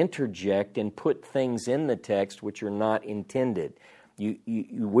or interject and put things in the text which are not intended.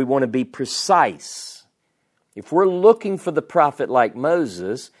 We want to be precise. If we're looking for the prophet like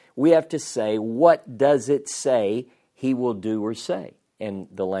Moses, we have to say, what does it say he will do or say? And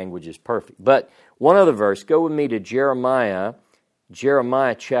the language is perfect. But one other verse, go with me to Jeremiah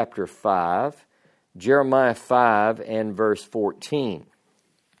chapter 5, Jeremiah 5 and verse 14.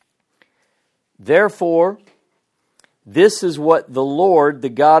 Therefore, this is what the Lord, the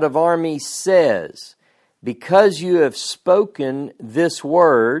God of armies, says. because you have spoken this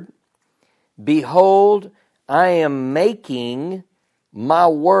word, behold, I am making my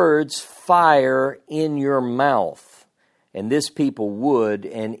words fire in your mouth, and this people wood,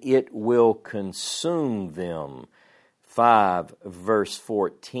 and it will consume them. 5, verse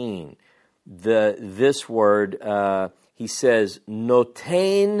 14. This word, he says,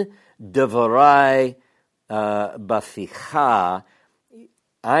 noten devarai baficha.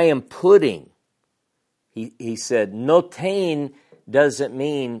 I am putting. He said, noten doesn't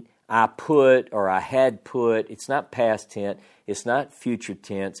mean I put or I had put. It's not past tense. It's not future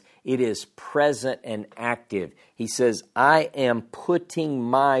tense. It is present and active. He says, I am putting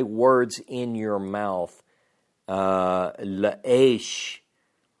my words in your mouth, la'esh,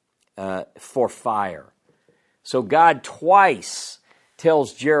 for fire. So God twice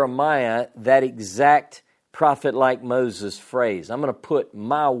tells Jeremiah that exact prophet like Moses phrase. I'm going to put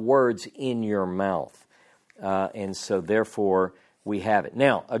my words in your mouth. And so therefore we have it.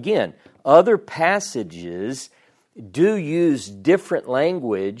 Now, again, other passages do use different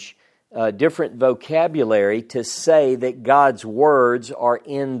language, different vocabulary to say that God's words are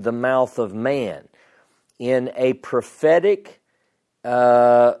in the mouth of man. In a prophetic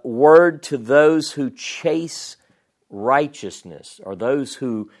word to those who chase righteousness, or those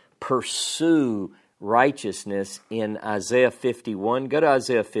who pursue righteousness in Isaiah 51. Go to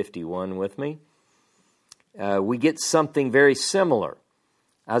Isaiah 51 with me. We get something very similar.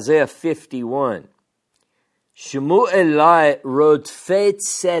 Isaiah 51. Shemu Elai rodfei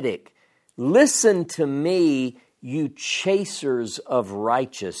tzedek. Listen to me, you chasers of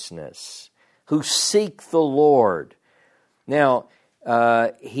righteousness, who seek the Lord. Now,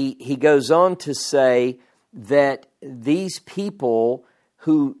 he goes on to say that these people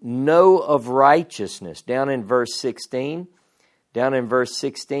who know of righteousness, down in verse 16,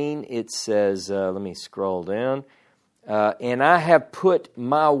 it says, let me scroll down, and I have put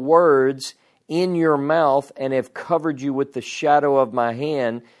my words in your mouth and have covered you with the shadow of my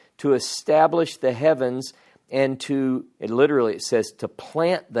hand to establish the heavens and to, it says, to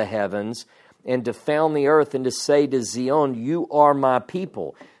plant the heavens and to found the earth and to say to Zion, you are my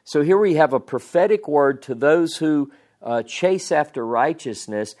people. So here we have a prophetic word to those who chase after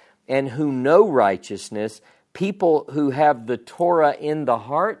righteousness and who know righteousness, people who have the Torah in the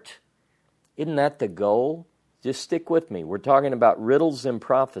heart. Isn't that the goal? Just stick with me. We're talking about riddles and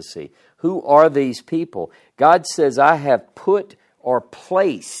prophecy. Who are these people? God says, I have put or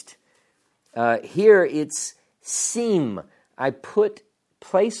placed. Here it's sim. I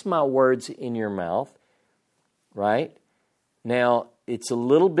place my words in your mouth, right? Now, it's a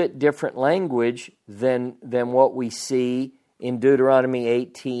little bit different language than what we see in Deuteronomy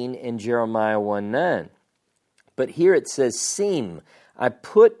 18 and Jeremiah 1:9. But here it says, sim. I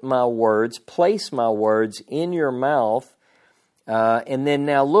put my words, place my words in your mouth. And then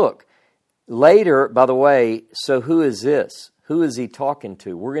now look, later, by the way, so who is this? Who is he talking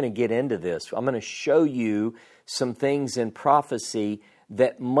to? We're going to get into this. I'm going to show you some things in prophecy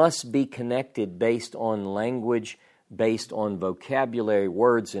that must be connected based on language, based on vocabulary,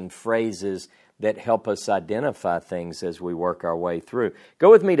 words and phrases that help us identify things as we work our way through. Go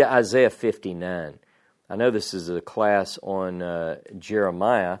with me to Isaiah 59. I know this is a class on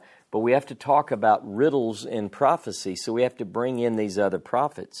Jeremiah, but we have to talk about riddles in prophecy, so we have to bring in these other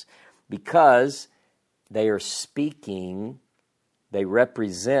prophets because they are speaking, they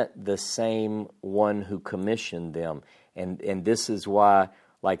represent the same one who commissioned them. And this is why,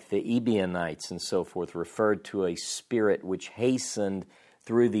 like the Ebionites and so forth, referred to a spirit which hastened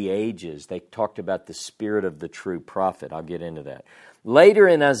through the ages. They talked about the spirit of the true prophet. I'll get into that. Later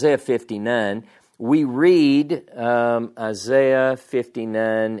in Isaiah 59, we read Isaiah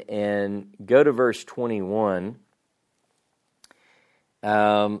 59 and go to verse 21.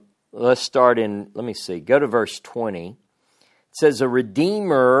 Let's start go to verse 20. It says, a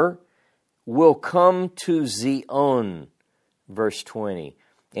Redeemer will come to Zion, verse 20.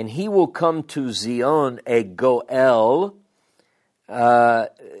 And he will come to Zion, a Goel,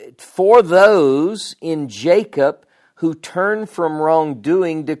 for those in Jacob who turn from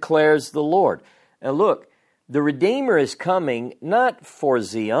wrongdoing, declares the Lord. Now look, the Redeemer is coming not for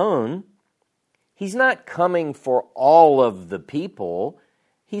Zion. He's not coming for all of the people.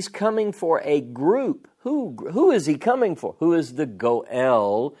 He's coming for a group. Who is he coming for? Who is the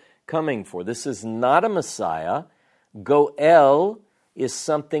Goel coming for? This is not a Messiah. Goel is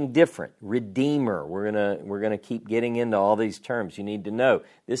something different. Redeemer. We're gonna keep getting into all these terms. You need to know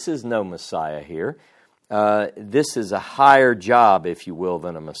this is no Messiah here. This is a higher job, if you will,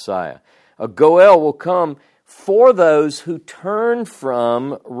 than a Messiah. A Goel will come for those who turn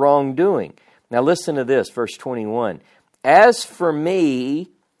from wrongdoing. Now listen to this, verse 21. As for me,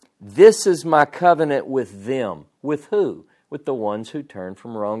 this is my covenant with them. With who? With the ones who turn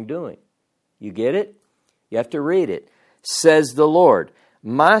from wrongdoing. You get it? You have to read it. Says the Lord,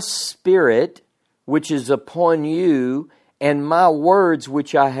 my spirit which is upon you, and my words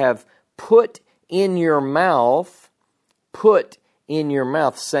which I have put in your mouth,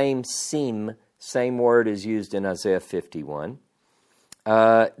 same word is used in Isaiah 51.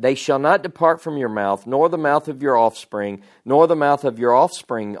 They shall not depart from your mouth, nor the mouth of your offspring, nor the mouth of your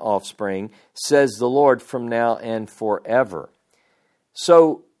offspring, says the Lord, from now and forever.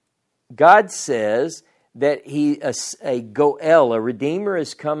 So God says that a Goel, a Redeemer,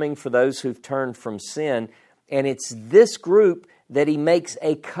 is coming for those who've turned from sin, and it's this group that He makes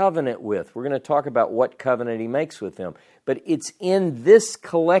a covenant with. We're going to talk about what covenant He makes with them. But it's in this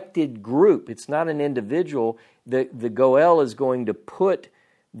collected group. It's not an individual. The Goel is going to put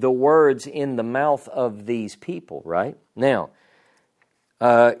the words in the mouth of these people, right? Now,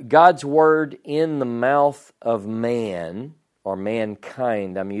 God's word in the mouth of man, or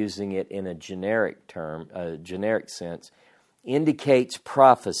mankind, I'm using it in a generic term, a generic sense, indicates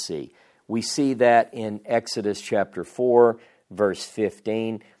prophecy. We see that in Exodus chapter 4, verse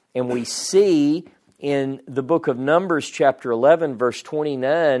 15, and we see in the book of Numbers chapter 11, verse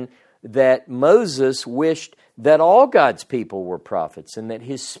 29, that Moses wished that all God's people were prophets and that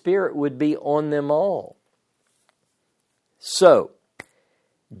His Spirit would be on them all. So,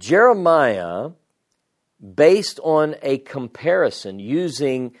 Jeremiah, based on a comparison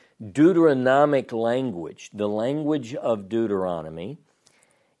using Deuteronomic language, the language of Deuteronomy,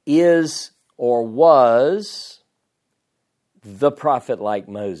 is or was the prophet like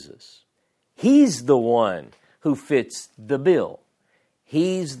Moses. He's the one who fits the bill.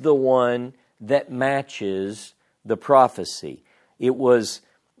 He's the one that matches the prophecy. It was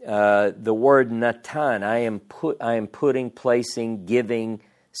the word Natan. I am putting, placing, giving,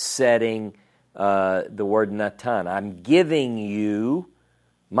 setting, the word Natan. I'm giving you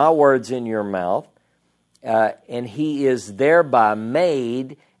my words in your mouth, and he is thereby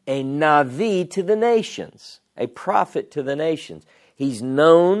made a Navi to the nations, a prophet to the nations. He's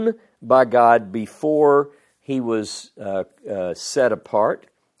known by God before he was set apart,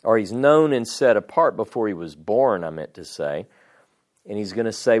 or he's known and set apart before he was born, I meant to say, and he's going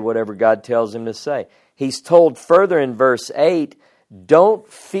to say whatever God tells him to say. He's told further in verse 8, don't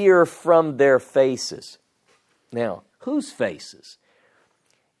fear from their faces. Now, whose faces?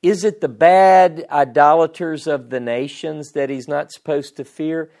 Is it the bad idolaters of the nations that he's not supposed to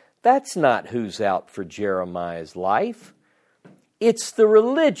fear? That's not who's out for Jeremiah's life. It's the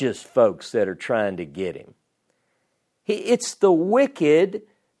religious folks that are trying to get him. It's the wicked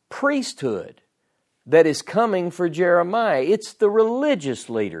priesthood that is coming for Jeremiah. It's the religious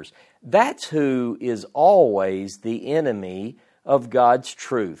leaders. That's who is always the enemy of God's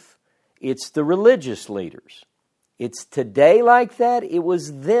truth. It's the religious leaders. It's today like that. It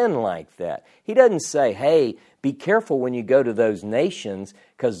was then like that. He doesn't say, hey, be careful when you go to those nations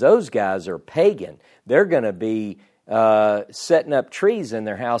because those guys are pagan. They're going to be setting up trees in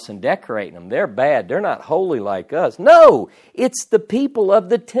their house and decorating them. They're bad. They're not holy like us. No, it's the people of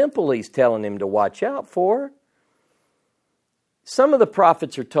the temple he's telling him to watch out for. Some of the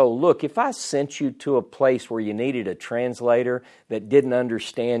prophets are told, look, if I sent you to a place where you needed a translator that didn't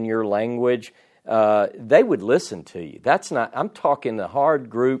understand your language, they would listen to you. I'm talking the hard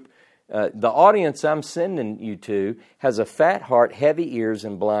group. The audience I'm sending you to has a fat heart, heavy ears,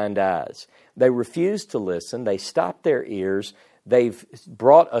 and blind eyes. They refuse to listen. They stop their ears. They've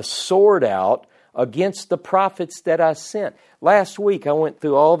brought a sword out against the prophets that I sent. Last week, I went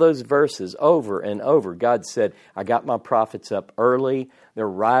through all those verses over and over. God said, I got my prophets up early. They're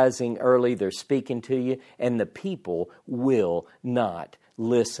rising early. They're speaking to you. And the people will not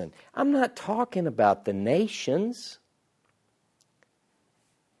listen. I'm not talking about the nations.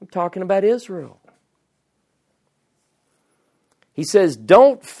 I'm talking about Israel. He says,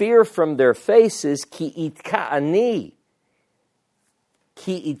 don't fear from their faces, ki itka ani.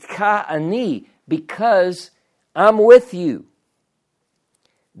 Ki itka ani, because I'm with you.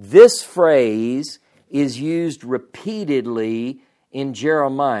 This phrase is used repeatedly in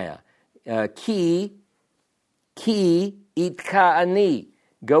Jeremiah. Ki itka ani.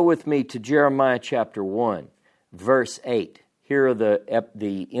 Go with me to Jeremiah chapter 1, verse 8. Here are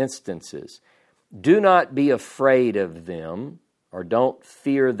the instances. Do not be afraid of them, or don't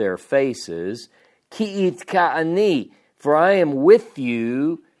fear their faces. Ki itka ani, for I am with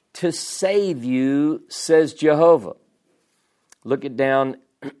you to save you, says Jehovah. Look down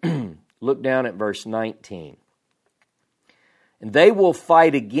at verse 19. And they will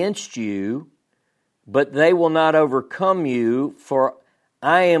fight against you, but they will not overcome you, for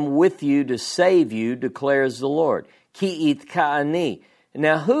I am with you to save you, declares the Lord. Ki itka'ani.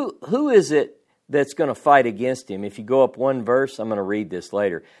 Now, who is it that's going to fight against him? If you go up one verse, I'm going to read this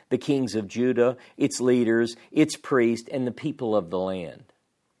later. The kings of Judah, its leaders, its priests, and the people of the land.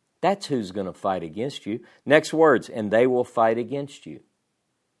 That's who's going to fight against you. Next words, and they will fight against you.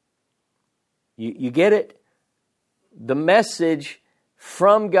 You get it? The message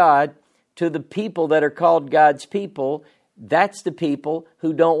from God to the people that are called God's people, that's the people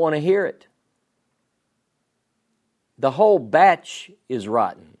who don't want to hear it. The whole batch is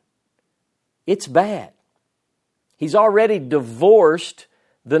rotten. It's bad. He's already divorced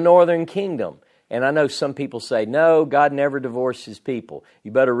the northern kingdom. And I know some people say, no, God never divorced His people.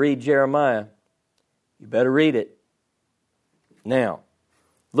 You better read Jeremiah. You better read it. Now,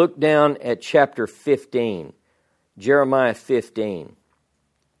 look down at chapter 15. Jeremiah 15,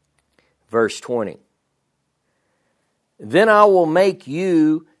 verse 20. Then I will make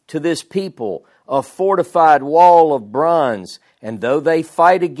you to this people a fortified wall of bronze, and though they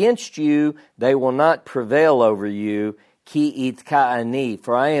fight against you, they will not prevail over you. Ki itka'ani,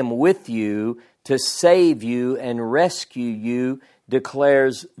 for I am with you to save you and rescue you,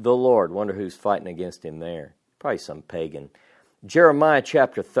 declares the Lord. Wonder who's fighting against him there. Probably some pagan. Jeremiah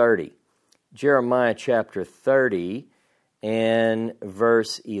chapter 30. Jeremiah chapter 30 and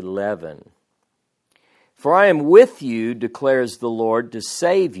verse 11. For I am with you, declares the Lord, to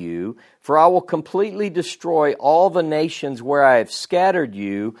save you, for I will completely destroy all the nations where I have scattered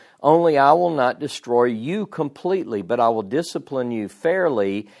you, only I will not destroy you completely, but I will discipline you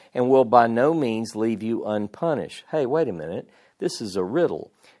fairly and will by no means leave you unpunished. Hey, wait a minute. This is a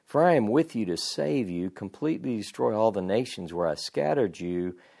riddle. For I am with you to save you, completely destroy all the nations where I scattered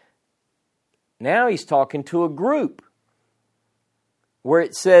you. Now he's talking to a group where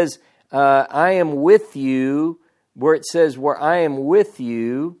it says, I am with you, where it says, where I am with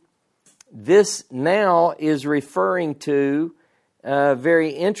you, this now is referring to, very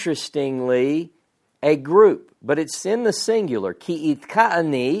interestingly, a group. But it's in the singular. Ki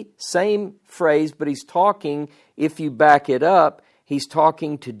itka'ani, same phrase, but he's talking, if you back it up, he's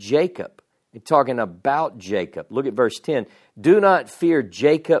talking to Jacob. He's talking about Jacob. Look at verse 10. Do not fear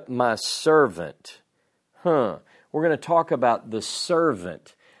Jacob, my servant. We're going to talk about the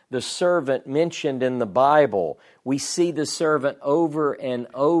servant. The servant mentioned in the Bible. We see the servant over and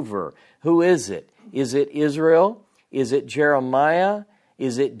over. Who is it? Is it Israel? Is it Jeremiah?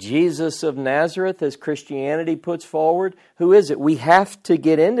 Is it Jesus of Nazareth, as Christianity puts forward? Who is it? We have to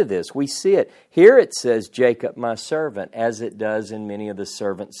get into this. We see it. Here it says, Jacob, my servant, as it does in many of the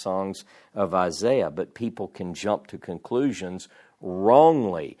servant songs of Isaiah. But people can jump to conclusions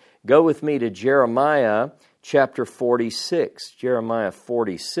wrongly. Go with me to Jeremiah chapter 46. Jeremiah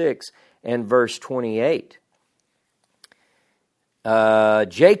 46 and verse 28.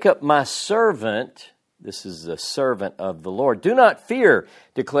 Jacob, my servant... This is the servant of the Lord. Do not fear,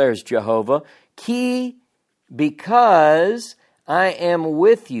 declares Jehovah. Because I am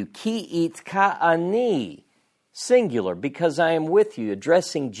with you. Ki itka'ani, singular, because I am with you,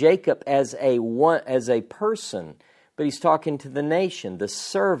 addressing Jacob as a person, but he's talking to the nation, the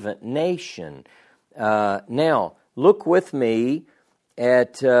servant nation. Now, look with me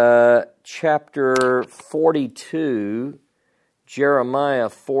at chapter 42, Jeremiah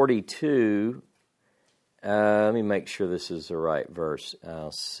 42. Let me make sure this is the right verse.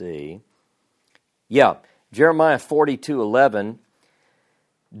 I'll see. Yeah, Jeremiah 42:11.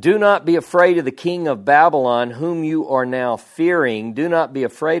 Do not be afraid of the king of Babylon, whom you are now fearing. Do not be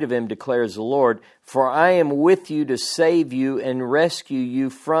afraid of him, declares the Lord, for I am with you to save you and rescue you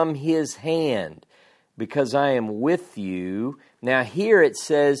from his hand, because I am with you. Now here it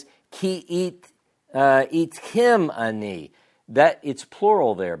says, Ki itkim ani. That it's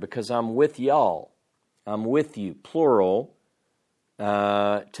plural there, because I'm with y'all. I'm with you, plural,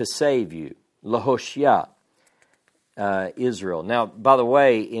 to save you. Lahoshia, Israel. Now, by the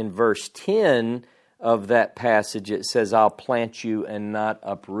way, in verse 10 of that passage, it says, I'll plant you and not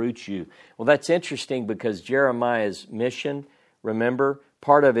uproot you. Well, that's interesting because Jeremiah's mission, remember,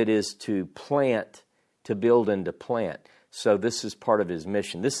 part of it is to plant, to build and to plant. So this is part of his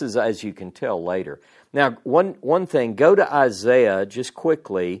mission. This is, as you can tell, later. Now, one thing, go to Isaiah just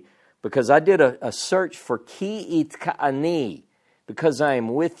quickly, because I did a search for Ki itka'ani, because I am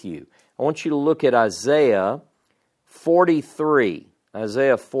with you. I want you to look at Isaiah 43.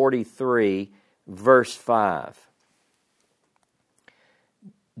 Isaiah 43, verse 5.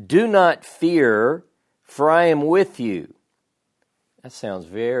 Do not fear, for I am with you. That sounds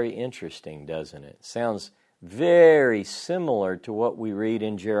very interesting, doesn't it? Sounds Very similar to what we read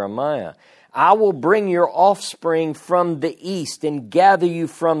in Jeremiah. I will bring your offspring from the east and gather you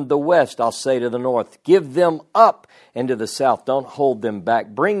from the west, I'll say to the north. Give them up, and to the south, don't hold them back.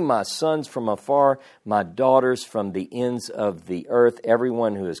 Bring my sons from afar, my daughters from the ends of the earth,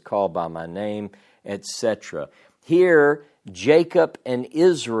 everyone who is called by my name, etc. Here, Jacob and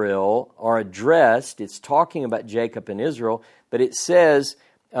Israel are addressed. It's talking about Jacob and Israel, but it says,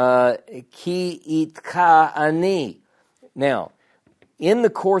 Ki itka ani. Now, in the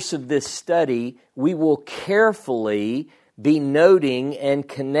course of this study, we will carefully be noting and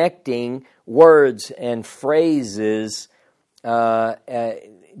connecting words and phrases between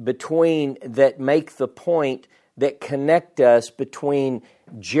that make the point, that connect us between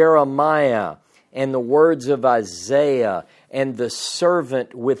Jeremiah and the words of Isaiah and the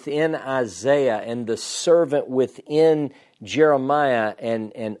servant within Isaiah and the servant within Jeremiah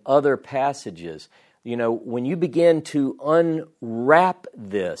and other passages. You know, when you begin to unwrap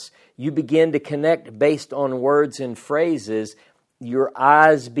this, you begin to connect based on words and phrases, your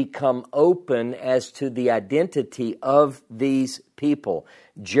eyes become open as to the identity of these people.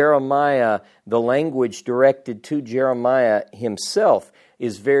 Jeremiah, the language directed to Jeremiah himself,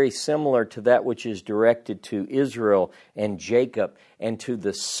 is very similar to that which is directed to Israel and Jacob and to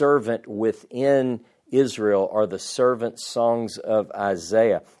the servant within Israel, are the servant songs of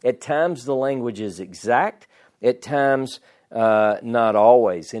Isaiah. At times the language is exact, at times not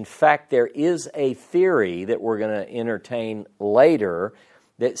always. In fact, there is a theory that we're going to entertain later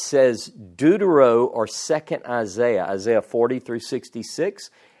that says Deutero or Second Isaiah, Isaiah 40 through 66,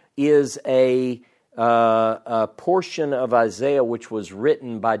 is a portion of Isaiah which was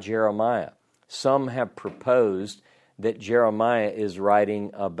written by Jeremiah. Some have proposed that Jeremiah is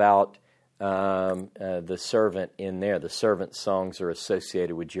writing about the servant in there. The servant songs are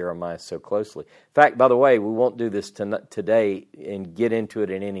associated with Jeremiah so closely. In fact, by the way, we won't do this today and get into it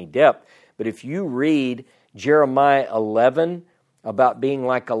in any depth, but if you read Jeremiah 11 about being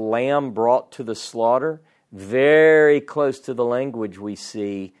like a lamb brought to the slaughter, very close to the language we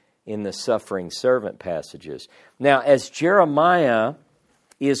see in the suffering servant passages. Now, as Jeremiah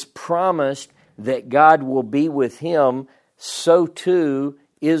is promised that God will be with him, so too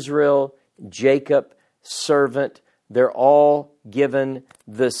Israel, Jacob, servant, they're all given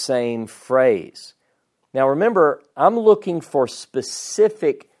the same phrase. Now remember, I'm looking for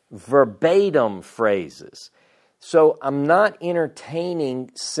specific verbatim phrases. So I'm not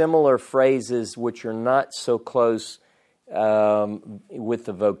entertaining similar phrases which are not so close with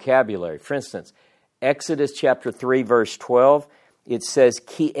the vocabulary. For instance, Exodus chapter 3, verse 12, it says,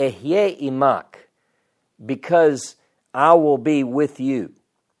 Ki ehyeh imak, because I will be with you.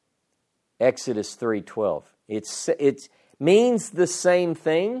 Exodus 3:12. It means the same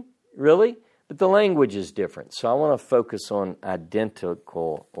thing, really, but the language is different. So I want to focus on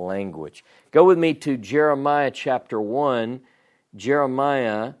identical language. Go with me to Jeremiah chapter 1.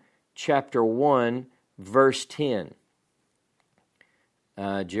 Jeremiah chapter 1, verse 10.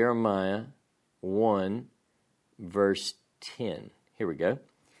 Jeremiah 1, verse 10. Here we go.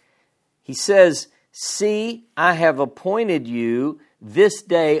 He says, See, I have appointed you this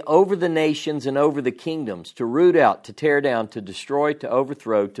day over the nations and over the kingdoms, to root out, to tear down, to destroy, to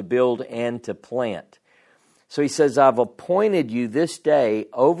overthrow, to build, and to plant. So he says, I've appointed you this day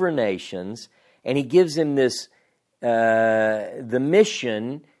over nations, and he gives him this, the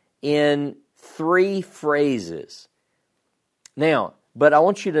mission in 3 phrases. Now, but I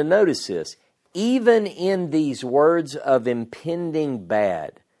want you to notice this. Even in these words of impending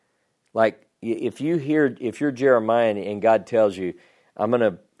bad, like if you're Jeremiah and God tells you, I'm going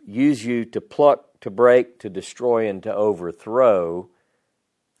to use you to pluck, to break, to destroy, and to overthrow,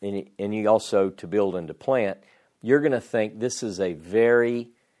 and you also to build and to plant, you're going to think this is a very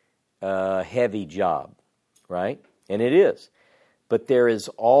heavy job, right? And it is. But there is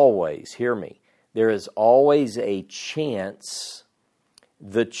always, hear me, there is always a chance.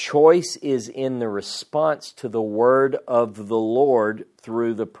 The choice is in the response to the word of the Lord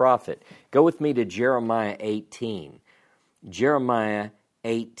through the prophet. Go with me to Jeremiah 18. Jeremiah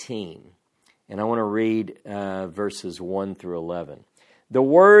 18. And I want to read verses 1 through 11. The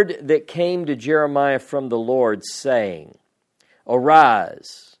word that came to Jeremiah from the Lord, saying,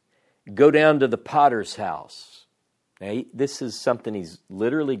 Arise, go down to the potter's house. Now, this is something he's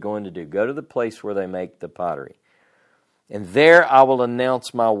literally going to do. Go to the place where they make the pottery. And there I will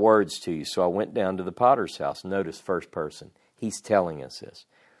announce my words to you. So I went down to the potter's house. Notice first person. He's telling us this.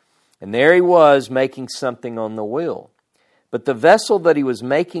 And there he was making something on the wheel. But the vessel that he was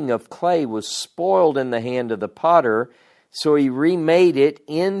making of clay was spoiled in the hand of the potter. So he remade it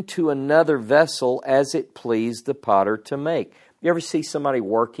into another vessel as it pleased the potter to make. You ever see somebody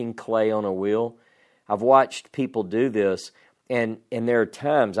working clay on a wheel? I've watched people do this, and there are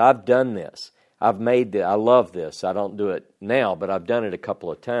times I've done this. I've made I love this. I don't do it now, but I've done it a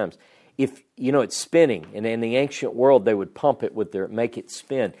couple of times. If it's spinning, and in the ancient world they would pump it make it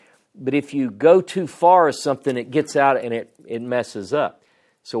spin. But if you go too far or something, it gets out and it messes up.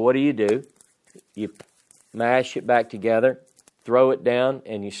 So what do? You mash it back together, throw it down,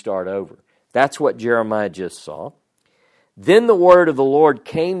 and you start over. That's what Jeremiah just saw. Then the word of the Lord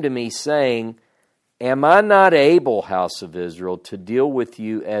came to me, saying, Am I not able, house of Israel, to deal with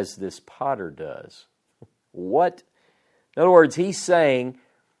you as this potter does? What? In other words, he's saying,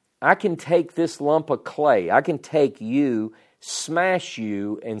 I can take this lump of clay, I can take you, smash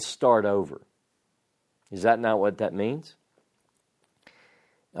you, and start over. Is that not what that means?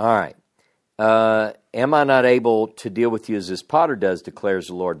 All right. Am I not able to deal with you as this potter does, declares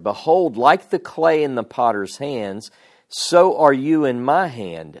the Lord. Behold, like the clay in the potter's hands, so are you in my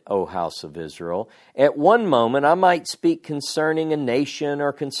hand, O house of Israel. At one moment I might speak concerning a nation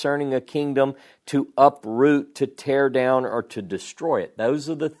or concerning a kingdom to uproot, to tear down, or to destroy it. Those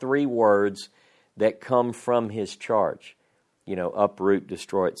are the three words that come from his charge. Uproot,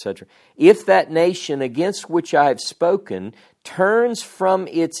 destroy, etc. If that nation against which I have spoken turns from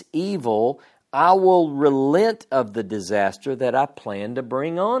its evil, I will relent of the disaster that I plan to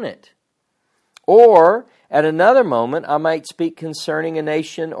bring on it. Or, at another moment, I might speak concerning a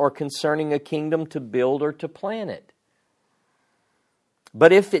nation or concerning a kingdom to build or to plant it.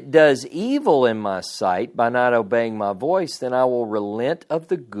 But if it does evil in my sight by not obeying my voice, then I will relent of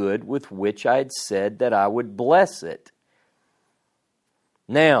the good with which I had said that I would bless it.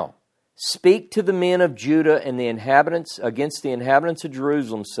 Now, speak to the men of Judah and the inhabitants against the inhabitants of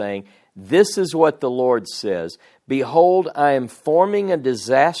Jerusalem, saying, This is what the Lord says. Behold, I am forming a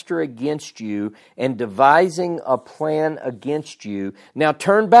disaster against you and devising a plan against you. Now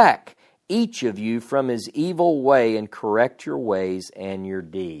turn back, each of you, from his evil way and correct your ways and your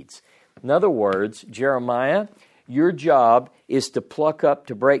deeds. In other words, Jeremiah, your job is to pluck up,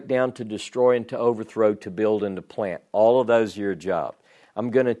 to break down, to destroy, and to overthrow, to build, and to plant. All of those are your job. I'm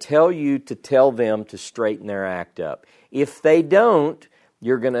going to tell you to tell them to straighten their act up. If they don't,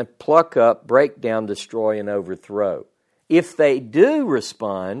 you're going to pluck up, break down, destroy, and overthrow. If they do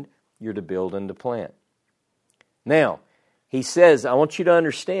respond, you're to build and to plant. Now, he says, I want you to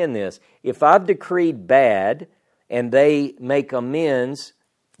understand this. If I've decreed bad and they make amends,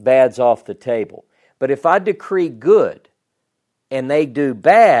 bad's off the table. But if I decree good and they do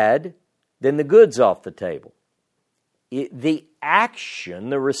bad, then the good's off the table. The action,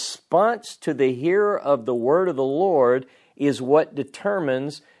 the response to the hearer of the word of the Lord is what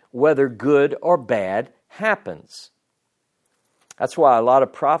determines whether good or bad happens. That's why a lot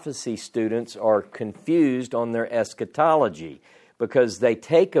of prophecy students are confused on their eschatology, because they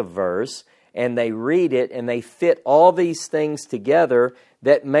take a verse and they read it and they fit all these things together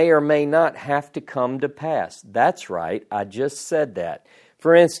that may or may not have to come to pass. That's right, I just said that.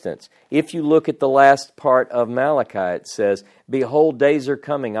 For instance, if you look at the last part of Malachi, it says, Behold, days are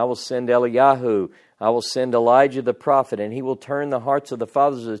coming, I will send Eliyahu, I will send Elijah the prophet, and he will turn the hearts of the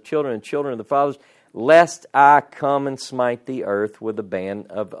fathers of the children and children of the fathers, lest I come and smite the earth with a ban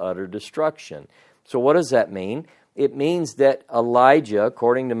of utter destruction. So what does that mean? It means that Elijah,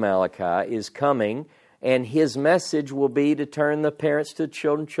 according to Malachi, is coming, and his message will be to turn the parents to the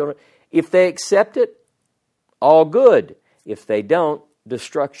children. If they accept it, all good. If they don't,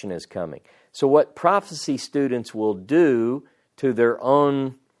 destruction is coming. So what prophecy students will do to their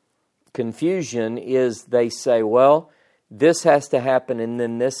own confusion is they say, well, this has to happen and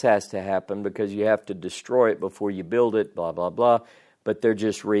then this has to happen because you have to destroy it before you build it, blah, blah, blah. But they're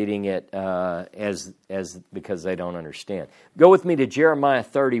just reading it as because they don't understand. Go with me to Jeremiah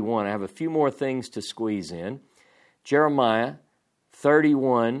 31. I have a few more things to squeeze in. Jeremiah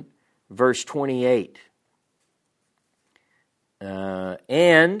 31, verse 28.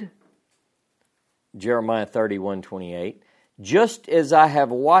 And Jeremiah 31:28, just as I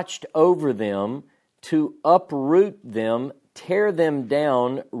have watched over them to uproot them, tear them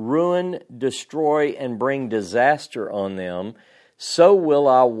down, ruin, destroy, and bring disaster on them, so will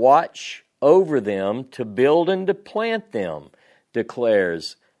I watch over them to build and to plant them,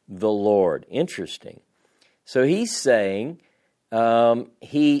 declares the Lord. Interesting. So he's saying,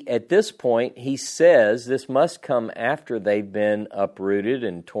 at this point, he says this must come after they've been uprooted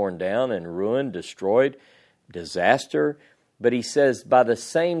and torn down and ruined, destroyed, disaster. But he says, by the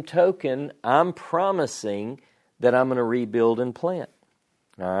same token, I'm promising that I'm going to rebuild and plant.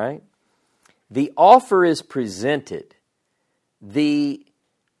 All right? The offer is presented. the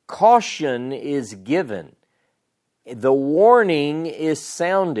caution is given. The warning is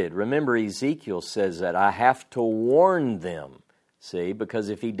sounded. Remember, Ezekiel says that I have to warn them. See, because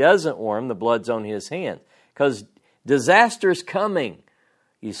if he doesn't warn them, the blood's on his hands. Because disaster's coming,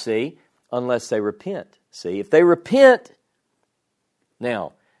 you see, unless they repent. See, if they repent,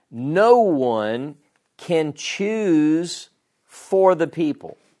 now, no one can choose for the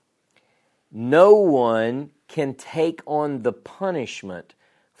people. No one can take on the punishment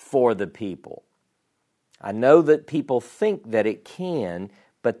for the people. I know that people think that it can,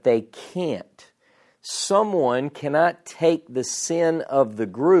 but they can't. Someone cannot take the sin of the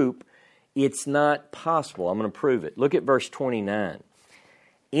group. It's not possible. I'm going to prove it. Look at verse 29.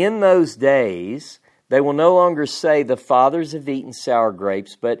 In those days, they will no longer say the fathers have eaten sour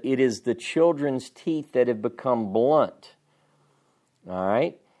grapes, but it is the children's teeth that have become blunt. All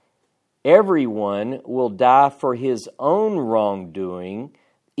right? Everyone will die for his own wrongdoing.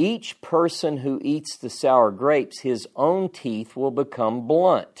 Each person who eats the sour grapes, his own teeth will become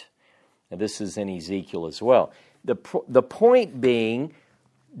blunt. Now, this is in Ezekiel as well. The point being,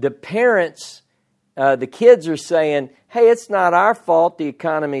 the parents, the kids are saying, hey, it's not our fault the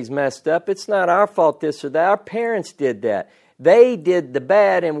economy's messed up. It's not our fault this or that. Our parents did that. They did the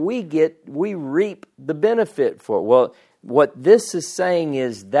bad and we reap the benefit for it. Well, what this is saying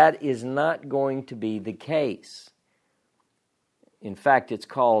is that is not going to be the case. In fact, it's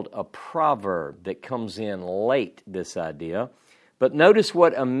called a proverb that comes in late, this idea. But notice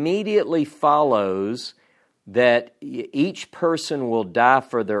what immediately follows, that each person will die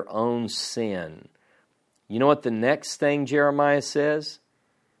for their own sin. You know what the next thing Jeremiah says?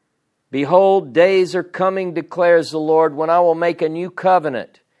 Behold, days are coming, declares the Lord, when I will make a new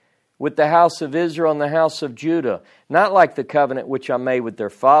covenant with the house of Israel and the house of Judah, not like the covenant which I made with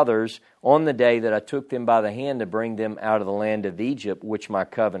their fathers on the day that I took them by the hand to bring them out of the land of Egypt, which my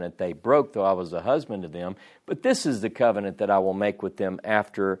covenant they broke, though I was a husband to them. But this is the covenant that I will make with them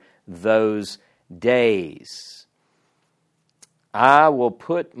after those days. I will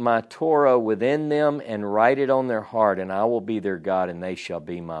put my Torah within them and write it on their heart, and I will be their God, and they shall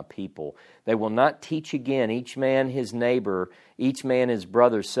be my people. They will not teach again, each man his neighbor, each man his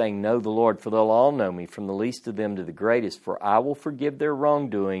brother, saying, know the Lord, for they'll all know me, from the least of them to the greatest. For I will forgive their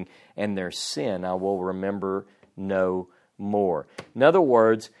wrongdoing, and their sin I will remember no more. In other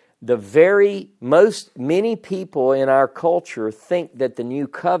words, many people in our culture think that the new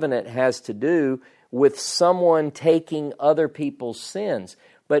covenant has to do with someone taking other people's sins.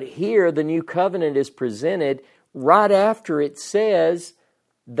 But here the new covenant is presented right after it says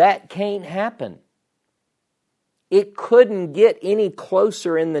that can't happen. It couldn't get any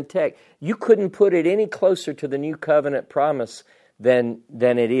closer in the text. You couldn't put it any closer to the new covenant promise than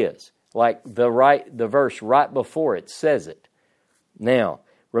it is. Like the verse right before it says it. Now,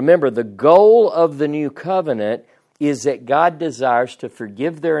 remember, the goal of the new covenant is that God desires to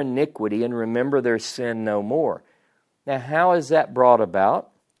forgive their iniquity and remember their sin no more. Now, how is that brought about?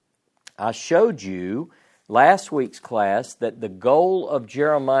 I showed you last week's class that the goal of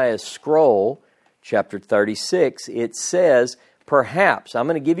Jeremiah's scroll, chapter 36, it says, perhaps, I'm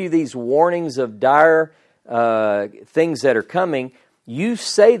going to give you these warnings of dire things that are coming. You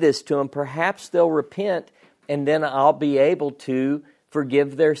say this to them, perhaps they'll repent, and then I'll be able to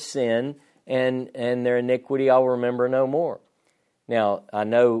forgive their sin and their iniquity I'll remember no more. Now, I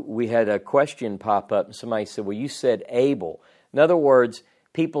know we had a question pop up and somebody said, well, you said able. In other words,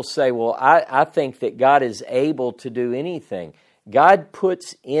 people say, well, I think that God is able to do anything. God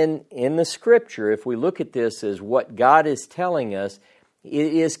puts in the Scripture, if we look at this as what God is telling us,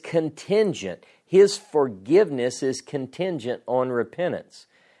 it is contingent. His forgiveness is contingent on repentance.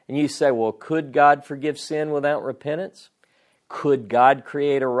 And you say, well, could God forgive sin without repentance? Could God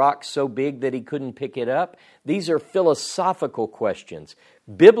create a rock so big that He couldn't pick it up? These are philosophical questions.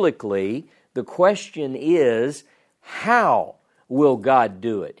 Biblically, the question is, how will God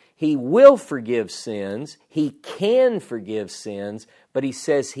do it? He will forgive sins. He can forgive sins, but He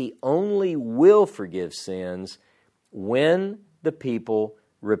says He only will forgive sins when the people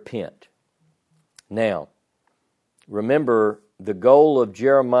repent. Now, remember the goal of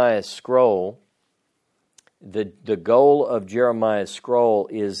Jeremiah's scroll. The goal of Jeremiah's scroll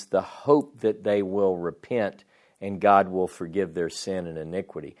is the hope that they will repent and God will forgive their sin and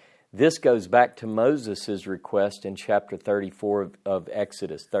iniquity. This goes back to Moses' request in chapter 34 of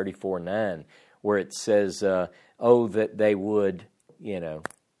Exodus, 34:9, where it says, that they would,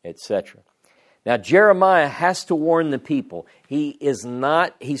 etc. Now, Jeremiah has to warn the people.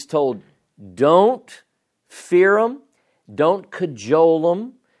 He's told, don't fear them, don't cajole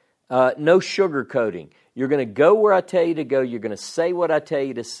them, no sugarcoating. You're going to go where I tell you to go. You're going to say what I tell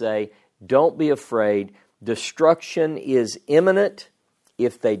you to say. Don't be afraid. Destruction is imminent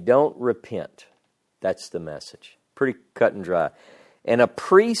if they don't repent. That's the message. Pretty cut and dry. And a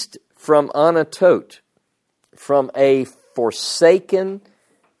priest from Anatot, from a forsaken,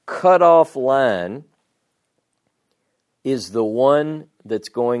 cut off line, is the one that's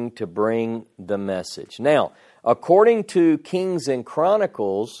going to bring the message. Now, according to Kings and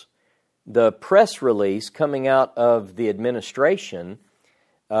Chronicles, the press release coming out of the administration,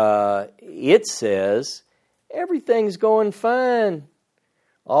 it says everything's going fine.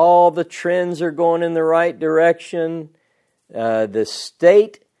 All the trends are going in the right direction. The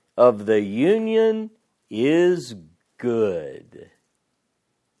state of the union is good.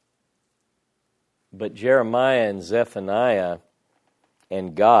 But Jeremiah and Zephaniah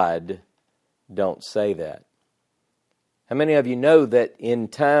and God don't say that. How many of you know that in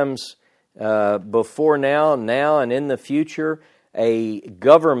times before now, and in the future, a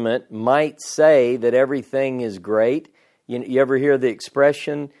government might say that everything is great? You ever hear the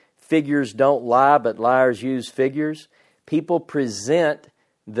expression, figures don't lie, but liars use figures? People present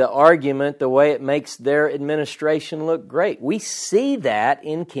the argument the way it makes their administration look great. We see that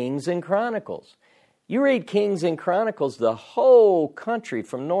in Kings and Chronicles. You read Kings and Chronicles, the whole country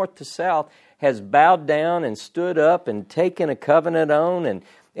from north to south has bowed down and stood up and taken a covenant on,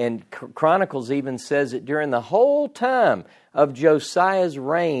 and Chronicles even says that during the whole time of Josiah's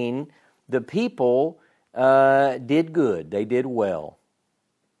reign, the people did good. They did well.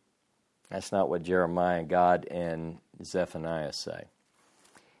 That's not what Jeremiah, God, and Zephaniah say.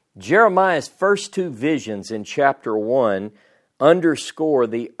 Jeremiah's first two visions in chapter 1 underscore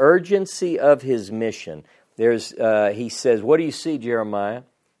the urgency of his mission. He says, what do you see, Jeremiah?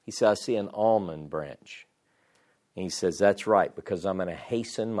 He says, I see an almond branch. And he says, that's right, because I'm going to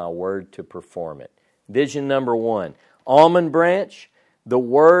hasten my word to perform it. Vision number 1, almond branch. The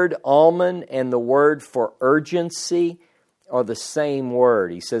word almond and the word for urgency are the same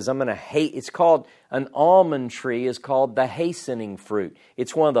word. He says, it's called, an almond tree is called the hastening fruit.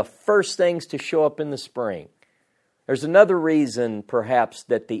 It's one of the first things to show up in the spring. There's another reason, perhaps,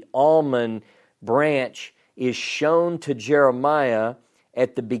 that the almond branch is shown to Jeremiah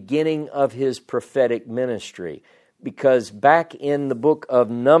at the beginning of his prophetic ministry. Because back in the book of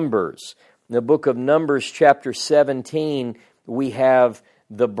Numbers, chapter 17, we have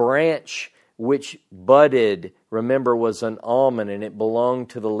the branch which budded, remember, was an almond, and it belonged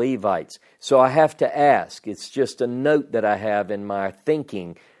to the Levites. So I have to ask, it's just a note that I have in my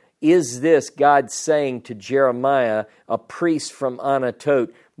thinking, is this God saying to Jeremiah, a priest from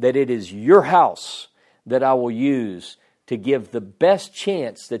Anatot, that it is your house that I will use to give the best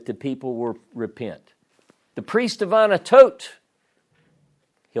chance that the people will repent? The priest of Anatot,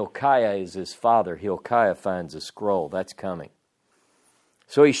 Hilkiah is his father. Hilkiah finds a scroll. That's coming.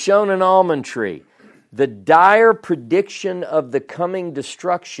 So he's shown an almond tree. The dire prediction of the coming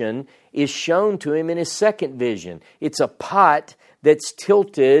destruction is shown to him in his second vision. It's a pot that's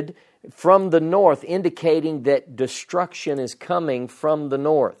tilted from the north, indicating that destruction is coming from the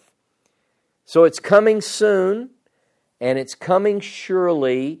north. So it's coming soon, and it's coming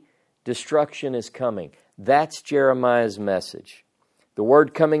surely. Destruction is coming. That's Jeremiah's message. The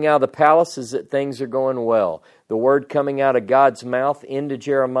word coming out of the palace is that things are going well. The word coming out of God's mouth into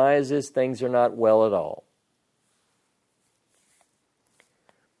Jeremiah's is things are not well at all.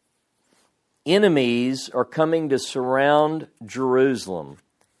 Enemies are coming to surround Jerusalem,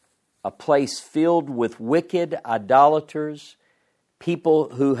 a place filled with wicked idolaters, people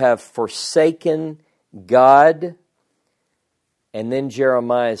who have forsaken God. And then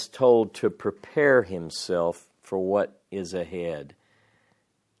Jeremiah is told to prepare himself for what is ahead.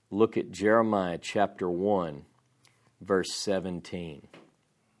 Look at Jeremiah chapter 1, verse 17.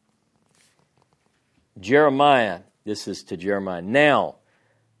 Jeremiah, this is to Jeremiah, now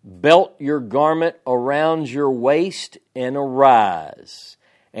belt your garment around your waist and arise,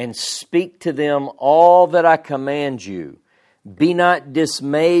 and speak to them all that I command you. Be not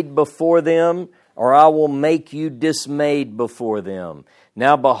dismayed before them, or I will make you dismayed before them.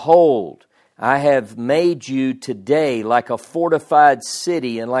 Now behold, I have made you today like a fortified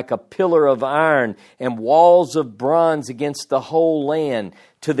city and like a pillar of iron and walls of bronze against the whole land,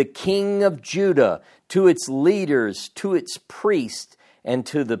 to the king of Judah, to its leaders, to its priests, and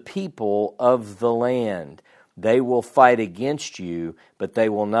to the people of the land. They will fight against you, but they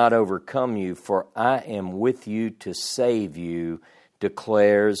will not overcome you, for I am with you to save you,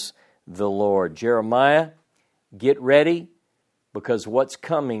 declares the Lord. Jeremiah, get ready, because what's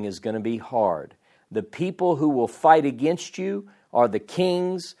coming is going to be hard. The people who will fight against you are the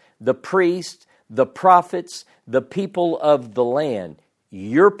kings, the priests, the prophets, the people of the land,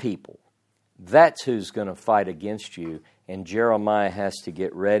 your people. That's who's going to fight against you. And Jeremiah has to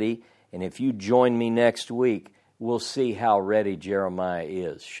get ready. And if you join me next week, we'll see how ready Jeremiah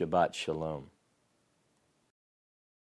is. Shabbat Shalom.